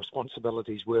roles and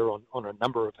responsibilities were on a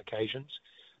number of occasions.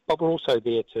 But were also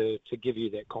there to give you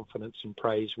that confidence and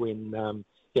praise when,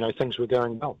 things were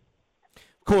going well.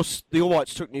 Of course, the All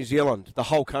Whites took New Zealand, the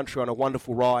whole country, on a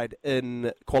wonderful ride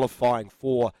in qualifying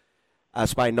for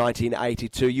Spain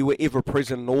 1982. You were ever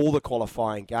present in all the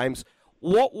qualifying games.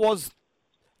 What was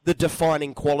the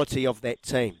defining quality of that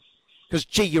team? Because,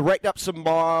 you racked up some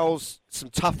miles,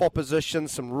 some tough opposition,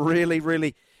 some really,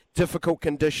 really difficult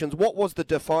conditions. What was the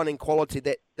defining quality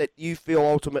that you feel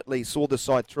ultimately saw the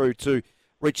side through to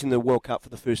reaching the World Cup for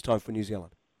the first time for New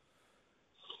Zealand?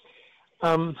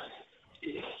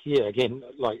 Yeah, again,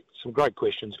 like some great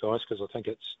questions, guys, because I think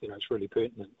it's really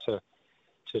pertinent to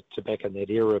back in that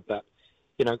era. But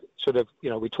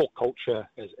we talk culture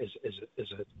as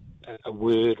a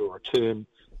word or a term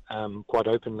quite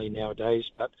openly nowadays.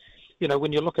 But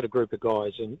when you look at a group of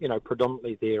guys, and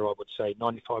predominantly there, I would say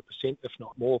 95%, if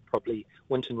not more, probably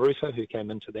Winton Rufer, who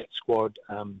came into that squad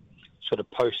sort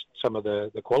of post some of the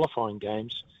qualifying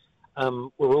games,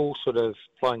 were all sort of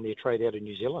plying their trade out in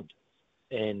New Zealand.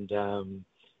 And,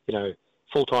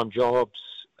 full-time jobs,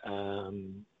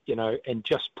 and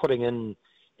just putting in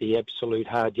the absolute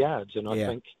hard yards. And I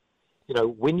think,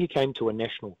 when you came to a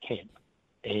national camp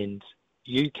and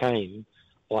you came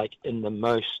like in the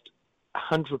most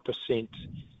 100%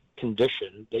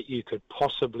 condition that you could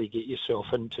possibly get yourself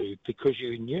into, because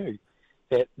you knew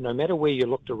that no matter where you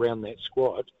looked around that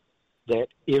squad, that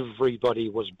everybody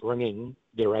was bringing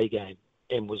their A game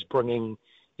and was bringing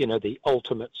the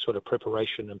ultimate sort of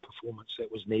preparation and performance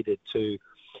that was needed to,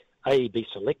 A, be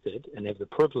selected and have the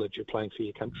privilege of playing for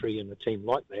your country in a team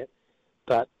like that,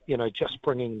 but, just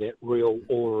bringing that real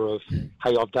aura of,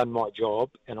 hey, I've done my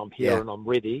job and I'm here and I'm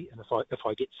ready, and if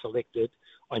I get selected,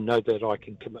 I know that I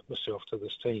can commit myself to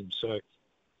this team. So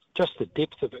just the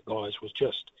depth of it, guys, was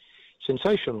just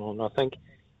sensational. And I think,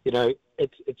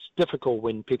 it's difficult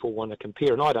when people want to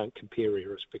compare, and I don't compare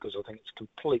eras because I think it's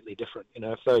completely different.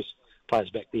 If those players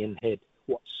back then had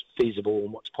what's feasible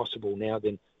and what's possible now,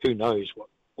 then who knows what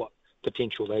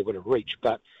potential they would have reached.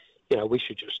 But, we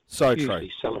should just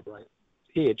hugely celebrate.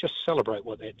 Yeah, just celebrate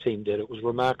what that team did. It was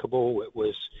remarkable. It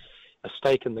was a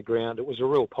stake in the ground. It was a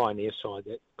real pioneer side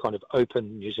that kind of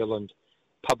opened New Zealand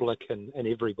public and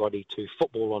everybody to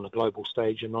football on a global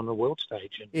stage and on a world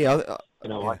stage. And,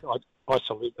 I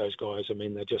salute those guys. I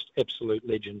mean, they're just absolute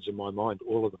legends in my mind,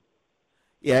 all of them.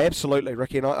 Yeah, absolutely,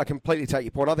 Ricky. And I completely take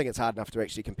your point. I think it's hard enough to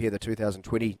actually compare the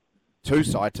 2022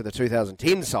 side to the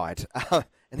 2010 side. And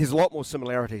there's a lot more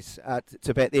similarities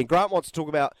to back then. Grant wants to talk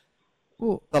about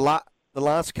the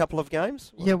last couple of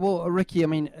games. Yeah, well, Ricky, I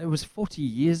mean, it was 40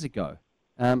 years ago.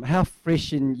 How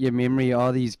fresh in your memory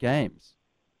are these games?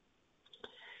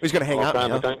 Who's going to hang up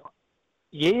now?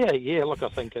 Yeah. Look, I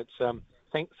think it's...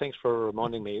 Thanks for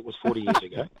reminding me. It was 40 years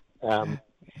ago.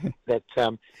 But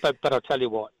I'll tell you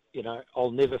what,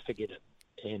 I'll never forget it.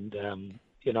 And,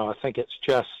 I think it's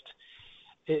just,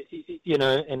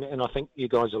 and I think you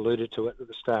guys alluded to it at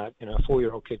the start, a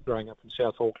 4-year-old kid growing up in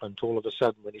South Auckland, all of a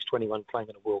sudden when he's 21 playing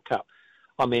in a World Cup.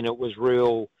 I mean, it was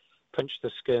real pinch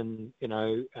the skin,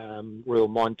 real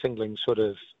mind-tingling sort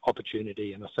of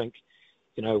opportunity. And I think,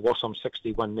 whilst I'm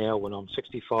 61 now, when I'm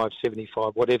 65,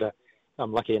 75, whatever,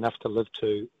 I'm lucky enough to live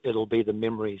to, it'll be the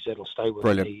memories that'll stay with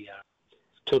me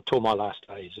till my last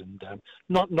days. And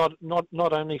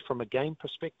not only from a game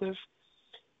perspective,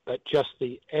 but just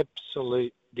the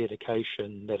absolute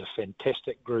dedication that a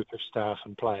fantastic group of staff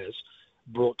and players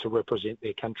brought to represent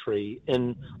their country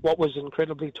in what was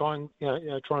incredibly trying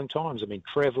times. I mean,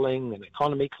 travelling and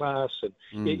economy class, and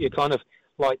you kind of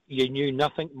like you knew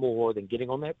nothing more than getting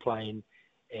on that plane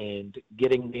and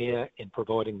getting there and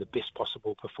providing the best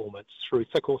possible performance through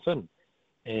thick or thin.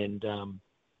 And,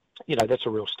 that's a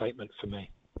real statement for me.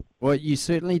 Well, you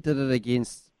certainly did it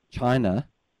against China.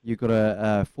 You got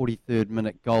a 43rd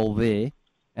minute goal there.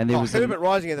 And there was Herbert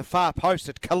rising at the far post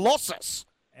at Colossus.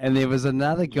 And there was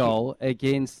another goal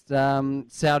against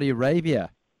Saudi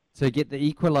Arabia to get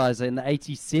the equaliser in the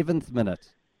 87th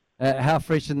minute. How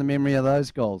fresh in the memory are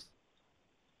those goals?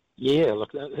 Yeah,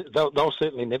 look, they'll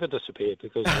certainly never disappear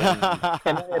because,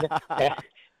 and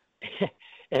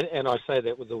I say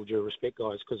that with all due respect,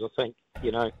 guys, because I think,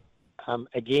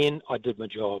 again, I did my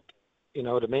job. You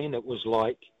know what I mean? It was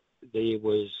like there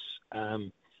was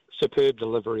superb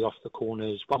delivery off the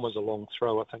corners. One was a long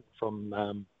throw, I think,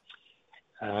 from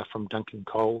Duncan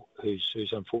Cole,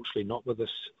 who's unfortunately not with us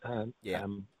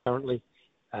currently,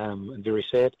 and very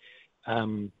sad.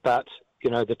 But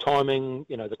the timing,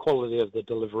 the quality of the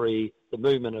delivery, the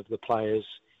movement of the players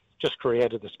just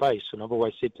created the space. And I've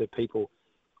always said to people,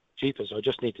 jeepers, I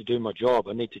just need to do my job.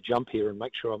 I need to jump here and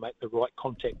make sure I make the right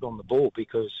contact on the ball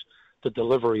because the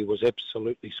delivery was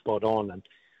absolutely spot on. And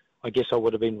I guess I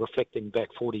would have been reflecting back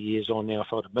 40 years on now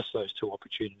if I'd have missed those two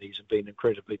opportunities and been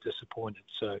incredibly disappointed.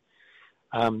 So,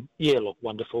 look,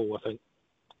 wonderful. I think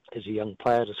as a young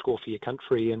player to score for your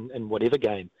country in whatever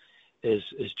game is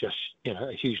just,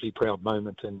 a hugely proud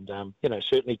moment. And,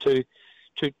 certainly two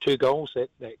goals that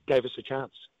gave us a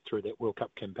chance through that World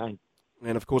Cup campaign.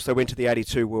 And, of course, they went to the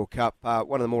 82 World Cup.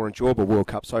 One of the more enjoyable World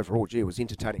Cups overall. It was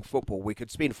entertaining football. We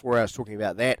could spend 4 hours talking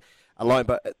about that alone,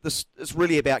 but this is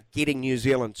really about getting New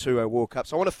Zealand to a World Cup.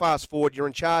 So I want to fast forward. You're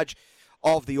in charge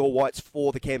of the All Whites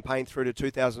for the campaign through to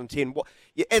 2010.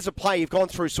 As a player, you've gone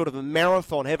through sort of a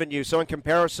marathon, haven't you? So in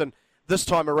comparison, this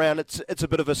time around, it's a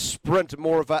bit of a sprint,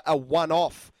 more of a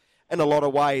one-off in a lot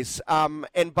of ways. And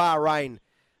Bahrain,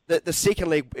 the second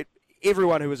leg,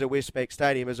 everyone who was at Westpac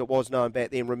Stadium, as it was known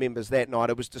back then, remembers that night.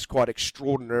 It was just quite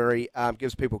extraordinary,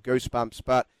 gives people goosebumps.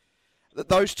 But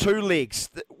those two legs,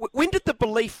 when did the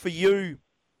belief for you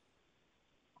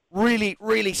really,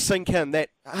 really sink in that,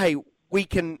 hey, we've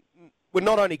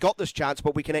not only got this chance,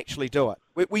 but we can actually do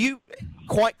it? Were you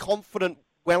quite confident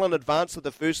well in advance of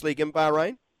the first leg in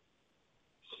Bahrain?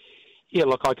 Yeah,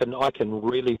 look, I can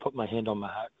really put my hand on my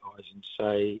heart, guys, and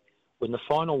say when the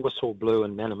final whistle blew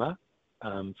in Manama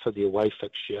for the away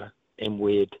fixture, and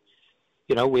we'd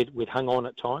hung on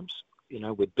at times.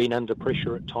 We'd been under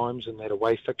pressure at times in that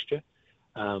away fixture.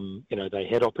 They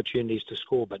had opportunities to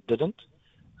score but didn't.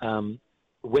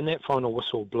 When that final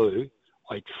whistle blew,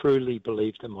 I truly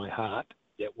believed in my heart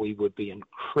that we would be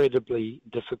incredibly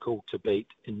difficult to beat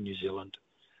in New Zealand.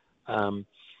 And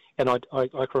I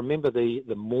can remember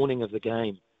the morning of the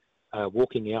game,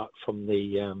 walking out from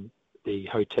the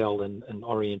hotel in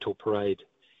Oriental Parade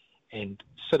and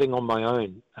sitting on my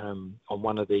own on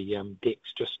one of the decks,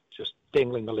 just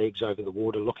dangling my legs over the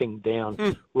water, looking down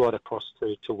right across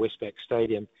to Westpac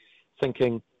Stadium,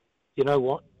 thinking, you know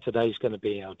what, today's going to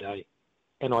be our day.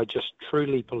 And I just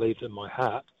truly believed in my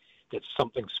heart that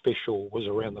something special was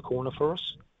around the corner for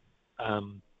us.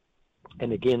 And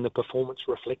again, the performance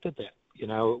reflected that.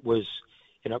 It was,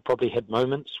 probably had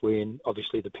moments when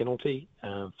obviously the penalty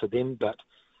for them, but,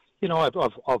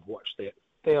 I've watched that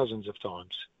thousands of times,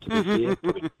 to be fair.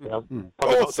 Probably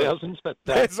not thousands, but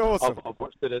that's awesome. I've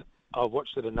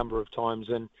watched it a number of times.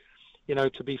 And,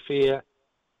 to be fair,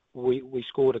 we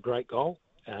scored a great goal.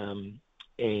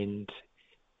 And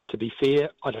to be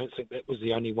fair, I don't think that was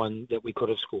the only one that we could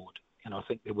have scored. And I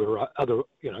think there were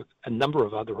a number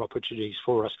of other opportunities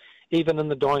for us, even in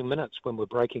the dying minutes when we're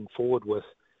breaking forward with,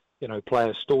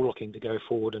 players still looking to go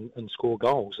forward and score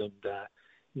goals. And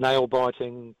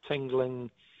nail-biting, tingling,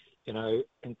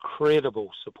 incredible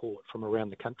support from around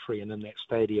the country and in that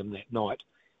stadium that night.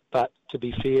 But to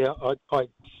be fair,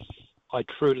 I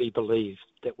truly believe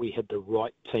that we had the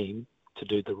right team to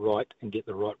do the right and get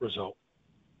the right result.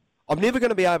 I'm never going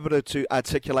to be able to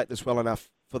articulate this well enough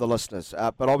for the listeners,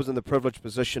 but I was in the privileged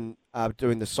position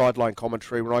doing the sideline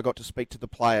commentary when I got to speak to the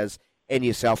players and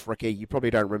yourself, Ricky. You probably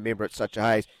don't remember it, such a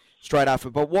haze, straight after.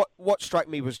 But what struck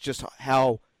me was just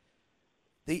how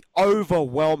the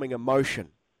overwhelming emotion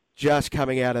just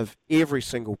coming out of every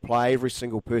single play, every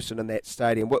single person in that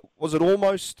stadium. Was it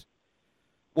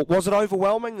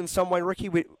overwhelming in some way, Ricky,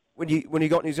 when you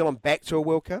got New Zealand back to a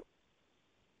World Cup?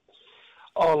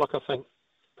 Oh, look, I think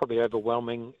probably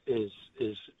overwhelming is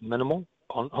minimal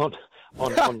on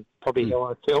probably how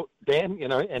I felt, Dan.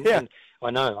 And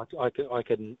I know I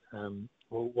can.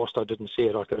 Whilst I didn't see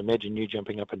it, I could imagine you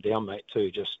jumping up and down, mate, too.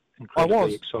 Just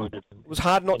incredibly excited. It was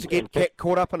hard not to get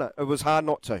caught up in it. It was hard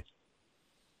not to.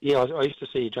 Yeah, I used to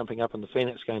see you jumping up in the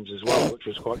Phoenix games as well, which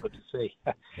was quite good to see.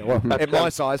 But, at my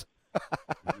size.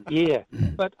 Yeah,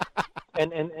 but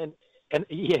and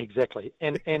yeah, exactly.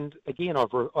 And again,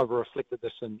 I've reflected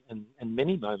this in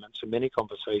many moments, in many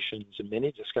conversations, in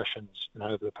many discussions,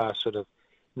 over the past sort of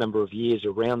number of years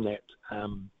around that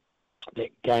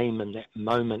game and that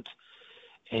moment,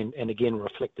 and again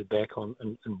reflected back on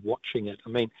and watching it. I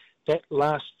mean, that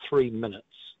last 3 minutes,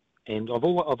 and I've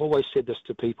always said this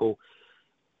to people.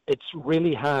 It's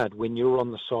really hard when you're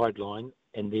on the sideline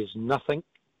and there's nothing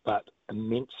but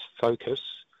immense focus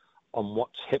on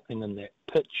what's happening in that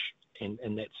pitch, and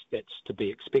that's to be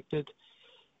expected.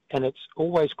 And it's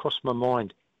always crossed my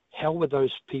mind, how were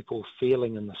those people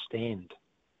feeling in the stand?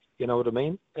 You know what I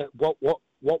mean? What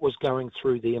was going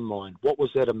through their mind? What was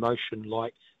that emotion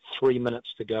like 3 minutes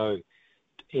to go?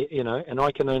 And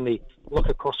I can only look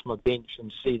across my bench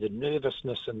and see the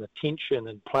nervousness and the tension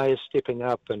and players stepping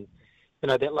up, and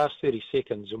that last 30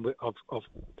 seconds, and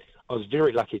I was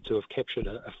very lucky to have captured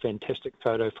a fantastic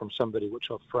photo from somebody which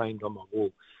I've framed on my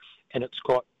wall. And it's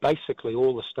got basically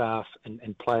all the staff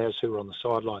and players who were on the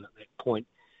sideline at that point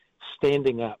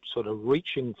standing up, sort of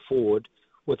reaching forward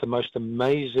with the most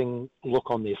amazing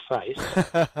look on their face,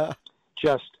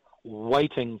 just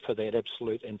waiting for that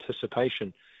absolute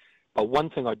anticipation. But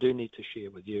one thing I do need to share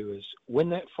with you is when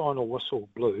that final whistle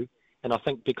blew, and I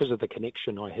think because of the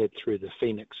connection I had through the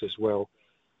Phoenix as well,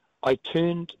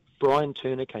 Brian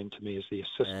Turner came to me as the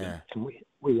assistant, and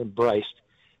we embraced.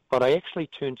 But I actually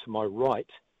turned to my right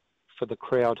for the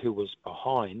crowd who was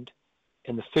behind,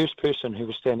 and the first person who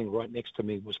was standing right next to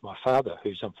me was my father,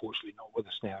 who's unfortunately not with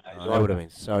us nowadays. That would have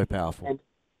been so powerful.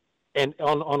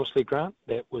 honestly, Grant,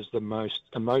 that was the most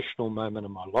emotional moment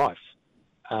of my life.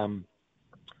 I'm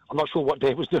not sure what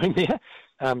Dad was doing there,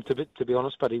 to be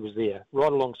honest, but he was there,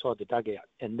 right alongside the dugout,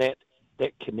 and that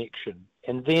connection.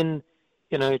 And then,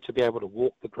 to be able to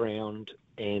walk the ground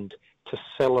and to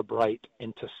celebrate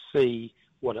and to see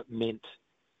what it meant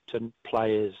to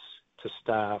players, to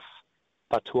staff,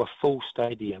 but to a full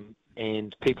stadium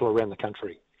and people around the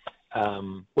country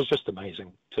was just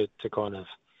amazing to kind of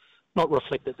not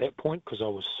reflect at that point because I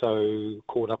was so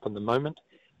caught up in the moment,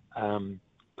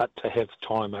 but to have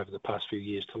time over the past few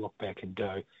years to look back and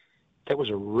go, that was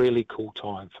a really cool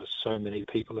time for so many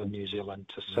people in New Zealand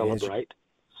to celebrate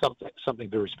something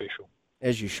very special.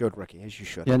 As you should, Ricky, as you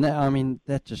should. Yeah,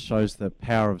 that just shows the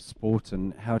power of sport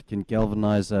and how it can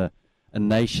galvanise a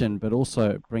nation, but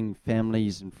also bring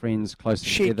families and friends closer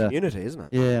together. Community, isn't it?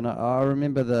 Yeah, and I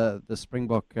remember the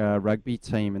Springbok rugby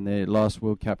team in their last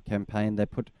World Cup campaign. They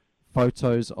put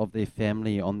photos of their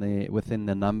family within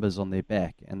the numbers on their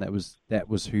back, and that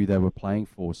was who they were playing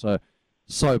for.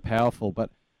 So powerful.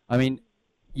 But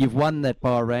you've won that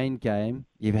Bahrain game.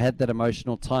 You've had that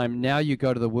emotional time. Now you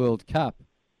go to the World Cup,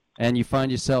 and you find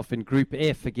yourself in Group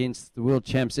F against the world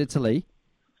champs Italy,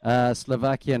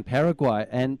 Slovakia, and Paraguay,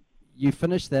 and you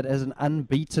finished that as an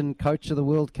unbeaten coach of the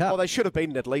World Cup. Oh, they should have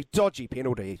beaten Italy. Dodgy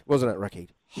penalty, wasn't it, Ricky?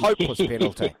 Hopeless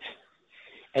penalty.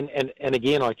 And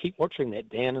again, I keep watching that,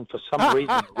 Dan, and for some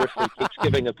reason the referee keeps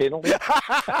giving a penalty.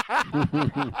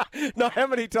 No, how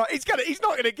many times? He's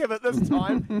not going to give it this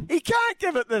time. He can't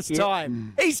give it this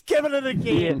time. He's giving it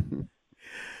again.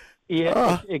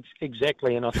 Yeah,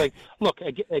 exactly. And I think, look,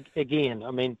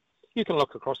 again, you can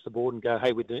look across the board and go,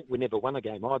 hey, we never won a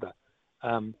game either.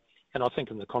 And I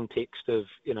think in the context of,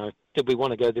 did we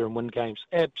want to go there and win games?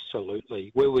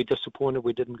 Absolutely. Were we disappointed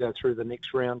we didn't go through the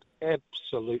next round?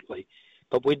 Absolutely.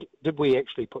 But did we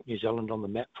actually put New Zealand on the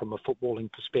map from a footballing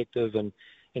perspective and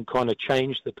kind of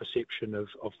change the perception of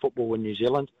football in New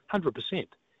Zealand? 100%.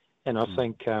 And I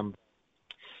think,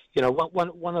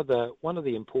 one of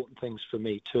the important things for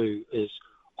me too is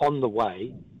on the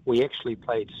way, we actually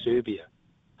played Serbia,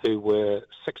 who were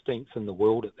 16th in the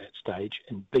world at that stage,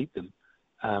 and beat them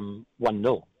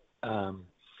 1-0 on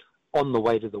the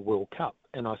way to the World Cup.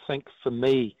 And I think for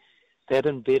me, that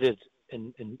embedded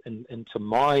into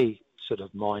my sort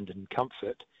of mind and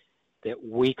comfort that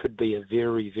we could be a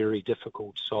very, very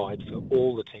difficult side for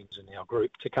all the teams in our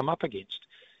group to come up against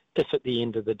if at the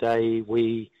end of the day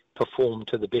we perform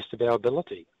to the best of our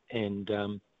ability. And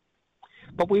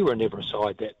but we were never a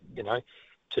side that,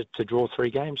 to draw 3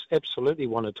 games, absolutely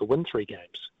wanted to win 3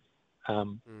 games.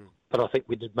 But I think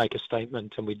we did make a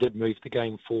statement and we did move the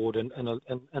game forward in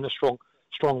a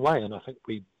strong way. And I think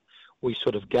we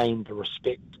sort of gained the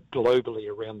respect globally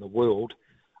around the world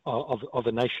of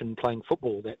a nation playing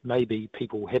football that maybe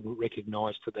people hadn't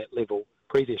recognised to that level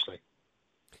previously.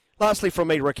 Lastly from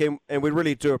me, Rick, and we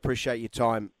really do appreciate your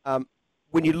time.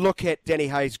 When you look at Danny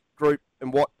Hayes' group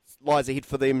and what lies ahead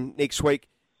for them next week,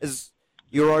 is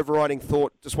your overriding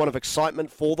thought just one of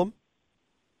excitement for them?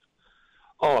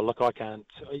 Oh, look, I can't,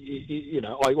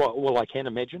 I can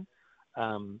imagine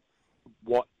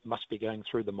what must be going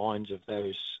through the minds of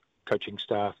those coaching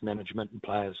staff, management and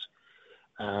players,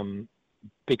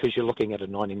 because you're looking at a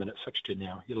 90-minute fixture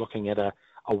now. You're looking at a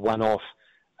one-off.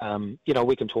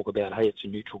 We can talk about, hey, it's a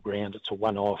neutral ground, it's a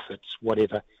one-off, it's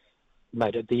whatever.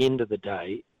 Mate, at the end of the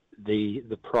day,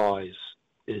 the prize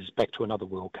is back to another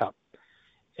World Cup.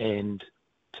 And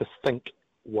to think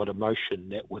what emotion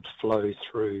that would flow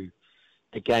through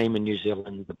the game in New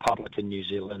Zealand, the public in New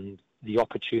Zealand, the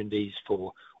opportunities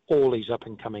for all these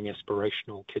up-and-coming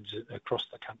aspirational kids across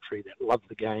the country that love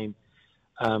the game,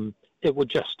 it would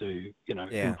just do,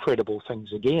 incredible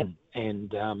things again.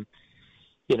 And,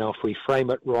 if we frame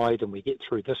it right and we get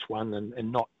through this one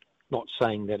and not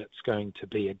saying that it's going to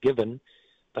be a given,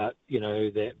 but,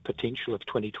 that potential of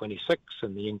 2026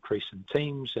 and the increase in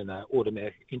teams and an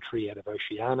automatic entry out of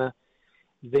Oceania,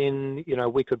 then,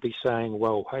 we could be saying,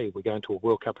 well, hey, we're going to a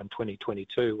World Cup in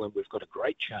 2022 and we've got a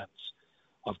great chance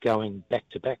of going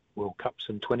back-to-back World Cups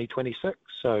in 2026.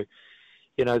 So,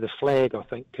 the flag, I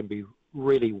think, can be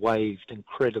really waved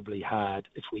incredibly hard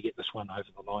if we get this one over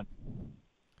the line.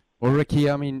 Well, Ricky,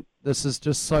 this is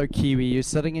just so Kiwi. You're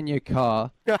sitting in your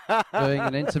car doing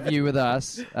an interview with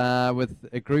us with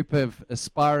a group of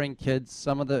aspiring kids,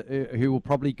 some of who will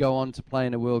probably go on to play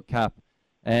in a World Cup.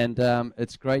 And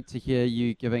it's great to hear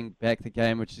you giving back the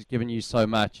game, which has given you so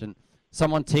much. And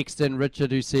someone texted in,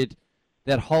 Richard, who said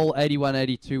that whole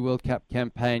 81-82 World Cup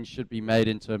campaign should be made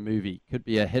into a movie. Could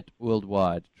be a hit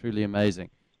worldwide. Truly amazing.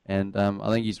 And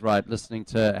I think he's right, listening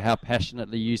to how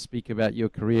passionately you speak about your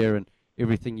career and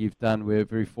everything you've done. We're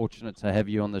very fortunate to have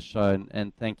you on the show,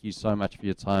 and thank you so much for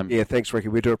your time. Yeah, thanks, Ricky.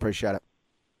 We do appreciate it.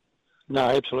 No,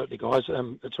 absolutely, guys.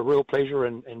 It's a real pleasure,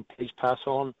 and please pass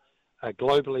on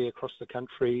globally across the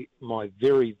country my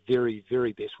very, very,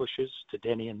 very best wishes to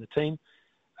Danny and the team.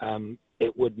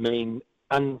 It would mean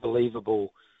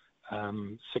unbelievable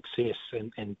success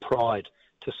and pride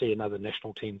to see another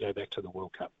national team go back to the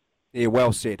World Cup. Yeah,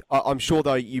 well said. I'm sure,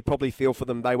 though, you probably feel for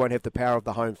them. They won't have the power of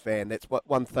the home fan. That's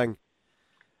one thing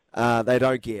they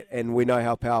don't get, and we know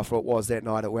how powerful it was that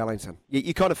night at Wellington.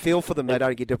 You kind of feel for them. They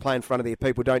don't get to play in front of their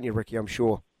people, don't you, Ricky? I'm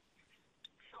sure.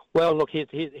 Well, look, here's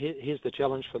the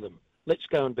challenge for them. Let's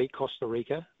go and beat Costa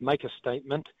Rica, make a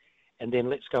statement, and then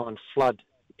let's go and flood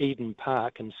Eden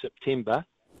Park in September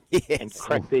and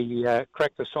crack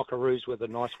the Socceroos with a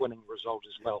nice winning result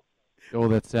as well. Oh,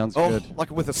 that sounds good.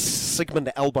 Like with a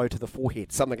Sigmund elbow to the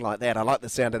forehead, something like that. I like the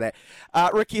sound of that.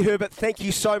 Ricky Herbert, thank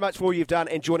you so much for all you've done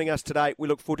and joining us today. We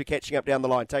look forward to catching up down the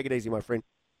line. Take it easy, my friend.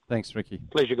 Thanks, Ricky.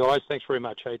 Pleasure, guys. Thanks very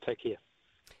much. Hey, take care.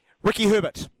 Ricky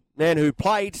Herbert, man who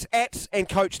played at and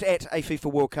coached at a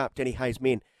FIFA World Cup. Danny Hayes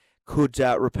men could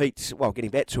repeat,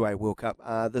 getting back to a World Cup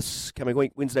this coming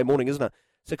week, Wednesday morning, isn't it?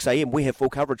 6 a.m. We have full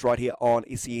coverage right here on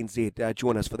SENZ.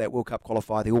 Join us for that World Cup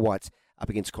qualifier, the All Whites up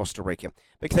against Costa Rica.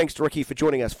 Big thanks to Ricky for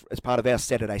joining us as part of our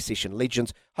Saturday Session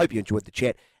Legends. Hope you enjoyed the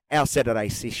chat. Our Saturday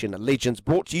Session Legends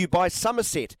brought to you by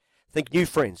Somerset. Think new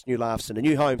friends, new laughs, and a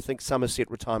new home. Think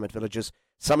Somerset Retirement Villages.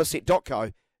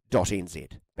 Somerset.co.nz.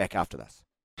 Back after this.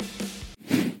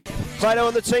 Clado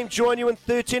and the team join you in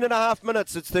 13 and a half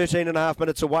minutes. It's 13 and a half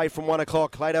minutes away from 1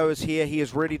 o'clock. Clado is here. He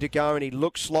is ready to go, and he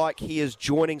looks like he is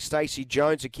joining Stacey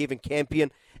Jones and Kevin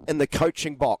Campion in the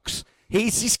coaching box.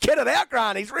 He's kitted out,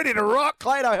 Grant. He's ready to rock.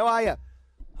 Clado, how are you?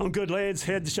 I'm good, lads.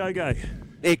 How'd the show go?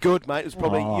 They're good, mate. It's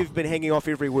probably you've been hanging off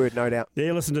every word, no doubt.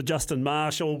 Yeah, listen to Justin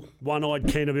Marshall, one-eyed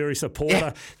Canterbury supporter.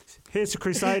 Yeah. Here's the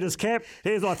Crusaders cap.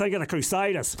 Here's what I think of the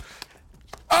Crusaders.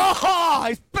 Oh,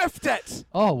 he's biffed it.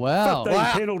 Oh, wow. 15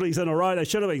 penalties in a row. There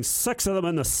should have been 6 of them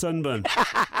in the sin bin.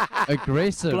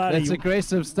 Aggressive. That's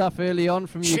aggressive stuff early on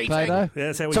from you, Clado. Yeah,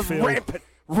 that's how we feel.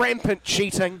 Rampant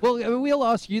cheating. Well, we'll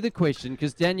ask you the question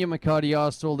because Daniel McCarty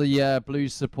asked all the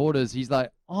Blues supporters. He's like,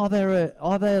 are they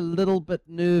a little bit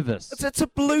nervous? It's a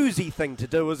bluesy thing to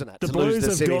do, isn't it?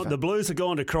 The Blues have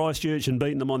gone to Christchurch and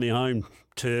beaten them on their home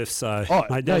turf. So,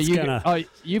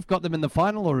 you've got them in the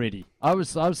final already. I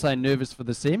was saying nervous for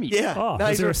the semi. Yeah. Oh,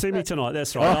 is there a semi tonight?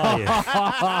 That's right.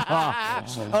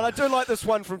 And I do like this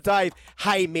one from Dave.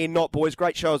 Hey, men, not boys.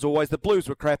 Great show as always. The Blues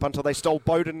were crap until they stole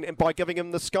Bowden and by giving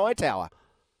him the Sky Tower.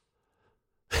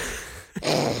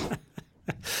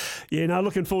 Yeah, no,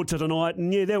 looking forward to tonight,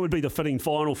 and yeah, that would be the fitting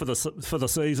final for the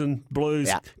season.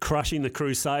 Blues crushing the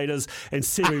Crusaders, and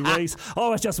Semi Reese. I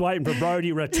was just waiting for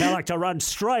Brodie Retallick to run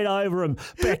straight over him,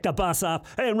 back the bus up,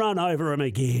 and run over him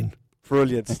again.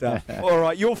 Brilliant stuff. All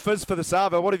right, your fizz for the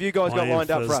Savo. What have you guys got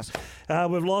lined up for us?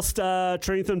 We've lost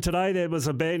Trentham today. That was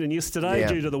abandoned yesterday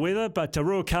due to the weather. But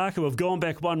Ruakaka have gone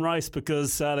back one race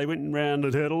because they went round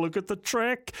and had a look at the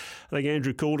track. I think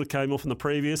Andrew Calder came off in the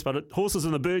previous. But horses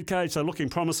in the birdcage, so looking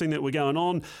promising that we're going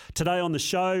on. Today on the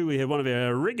show, we have one of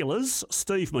our regulars,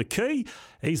 Steve McKee.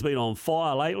 He's been on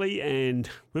fire lately, and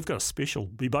we've got a special.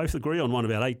 We both agree on one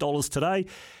about $8 today.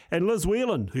 And Liz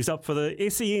Whelan, who's up for the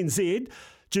SENZ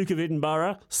Duke of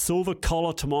Edinburgh Silver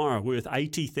Collar tomorrow, worth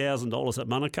 $80,000 at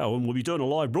Manukau, and we'll be doing a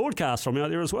live broadcast from out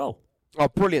there as well. Oh,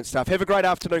 brilliant stuff. Have a great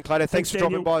afternoon, Clado. Thanks for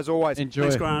dropping by as always. Enjoy.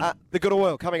 Thanks, Grant. The Good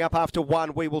Oil coming up after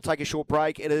 1. We will take a short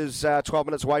break. It is 12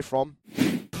 minutes away from.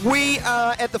 We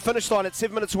are at the finish line at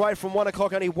 7 minutes away from 1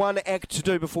 o'clock. Only one act to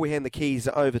do before we hand the keys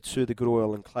over to the Good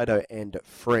Oil and Clado and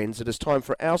friends. It is time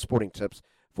for our sporting tips,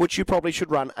 for which you probably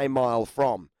should run a mile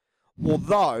from.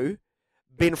 Although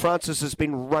Ben Francis has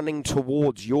been running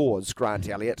towards yours, Grant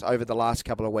Elliott, over the last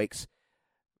couple of weeks,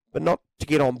 but not to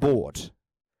get on board.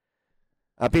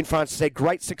 Ben Francis had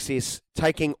great success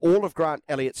taking all of Grant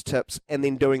Elliott's tips and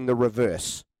then doing the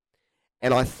reverse.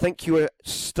 And I think you are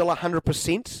still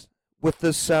 100% with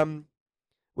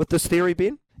this theory,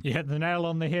 Ben? You hit the nail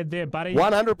on the head there, buddy.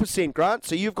 100%, Grant.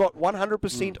 So you've got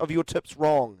 100% of your tips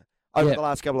wrong over the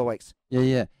last couple of weeks.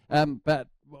 Yeah. But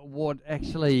what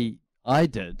actually I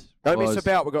did Don't mess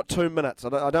about. We've got 2 minutes. I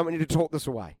don't want you to talk this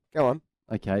away. Go on.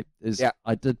 Okay.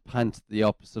 I did punt the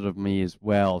opposite of me as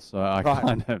well, so I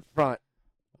kind of... Right.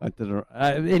 I did it.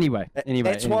 Anyway.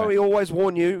 That's why we always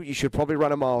warn you. You should probably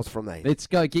run a miles from these. Let's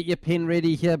go. Get your pen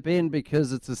ready here, Ben,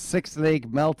 because it's a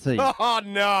 6-leg multi. Oh,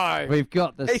 no. We've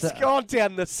got this. He's gone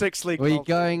down the 6-leg multi. We're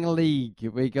going league.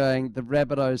 We're going the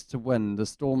Rabbitohs to win, the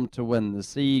Storm to win, the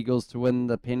Sea Eagles to win,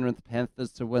 the Penrith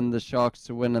Panthers to win, the Sharks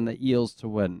to win, and the Eels to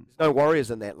win. There's no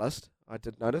Warriors in that list. I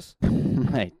did notice.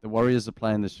 Mate, the Warriors are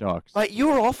playing the Sharks. Mate,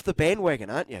 you're off the bandwagon,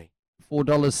 aren't you?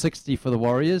 $4.60 for the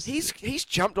Warriors. He's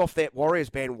jumped off that Warriors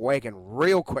bandwagon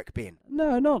real quick, Ben.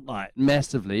 No, not like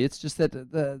massively. It's just that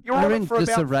they're in for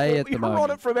disarray at the moment. You're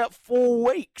on it for about 4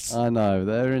 weeks. I know,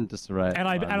 they're in disarray. And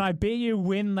I bet you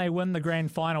when they win the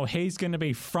grand final, he's going to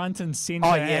be front and centre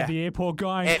at the airport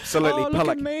going, absolutely, look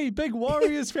at me, big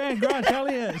Warriors fan, Grant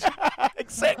Elliott.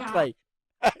 Exactly.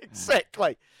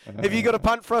 Exactly. Have you got a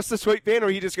punt for us this week, Ben, or are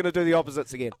you just going to do the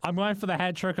opposites again? I'm going for the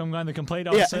hat trick. I'm going the complete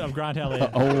opposite of Grant Elliott.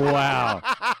 Oh, wow.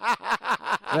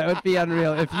 That would be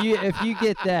unreal. If you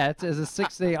get that as a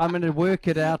 16, I'm going to work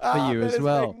it out for you as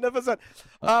well. Magnificent.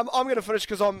 I'm going to finish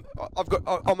because I'm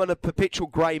in a perpetual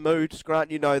grey mood, Grant.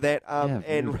 You know that.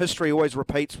 And history always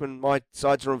repeats when my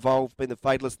sides are involved. Being the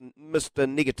fatalist, Mr.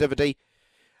 Negativity.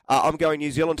 I'm going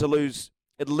New Zealand to lose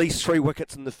at least 3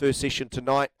 wickets in the first session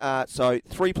tonight. So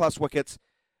 3+ wickets.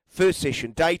 First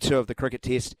session, day 2 of the cricket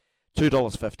test,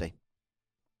 $2.50.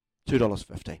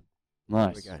 $2.50. Nice.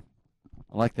 There we go.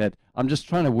 I like that. I'm just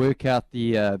trying to work out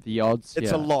the odds.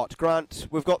 It's a lot, Grant.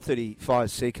 We've got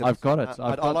 35 seconds. I've got it.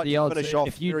 I'd like the to odds. finish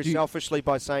off very selfishly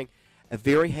by saying a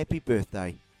very happy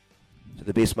birthday to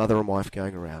the best mother and wife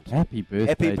going around. Happy birthday.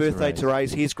 Happy birthday,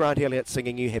 Therese. Here's Grant Elliott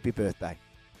singing you happy birthday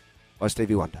by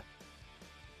Stevie Wonder.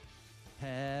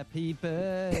 Happy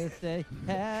birthday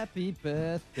to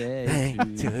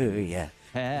ya.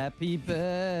 Happy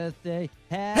birthday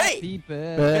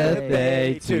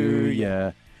to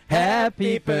ya.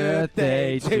 Happy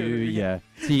birthday to ya.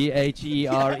 THERESE.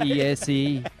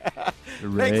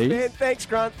 Thanks, man. Thanks,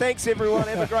 Grant. Thanks, everyone.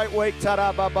 Have a great week.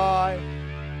 Ta-da. Bye-bye.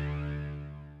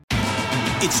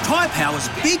 It's Tyre Power's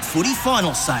Big Footy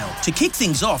Final Sale. To kick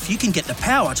things off, you can get the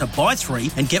power to buy 3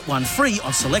 and get 1 free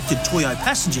on selected Toyo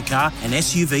passenger car and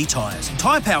SUV tyres.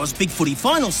 Tyre Power's Big Footy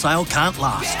Final Sale can't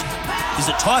last.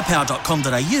 Visit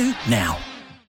tyrepower.com.au now.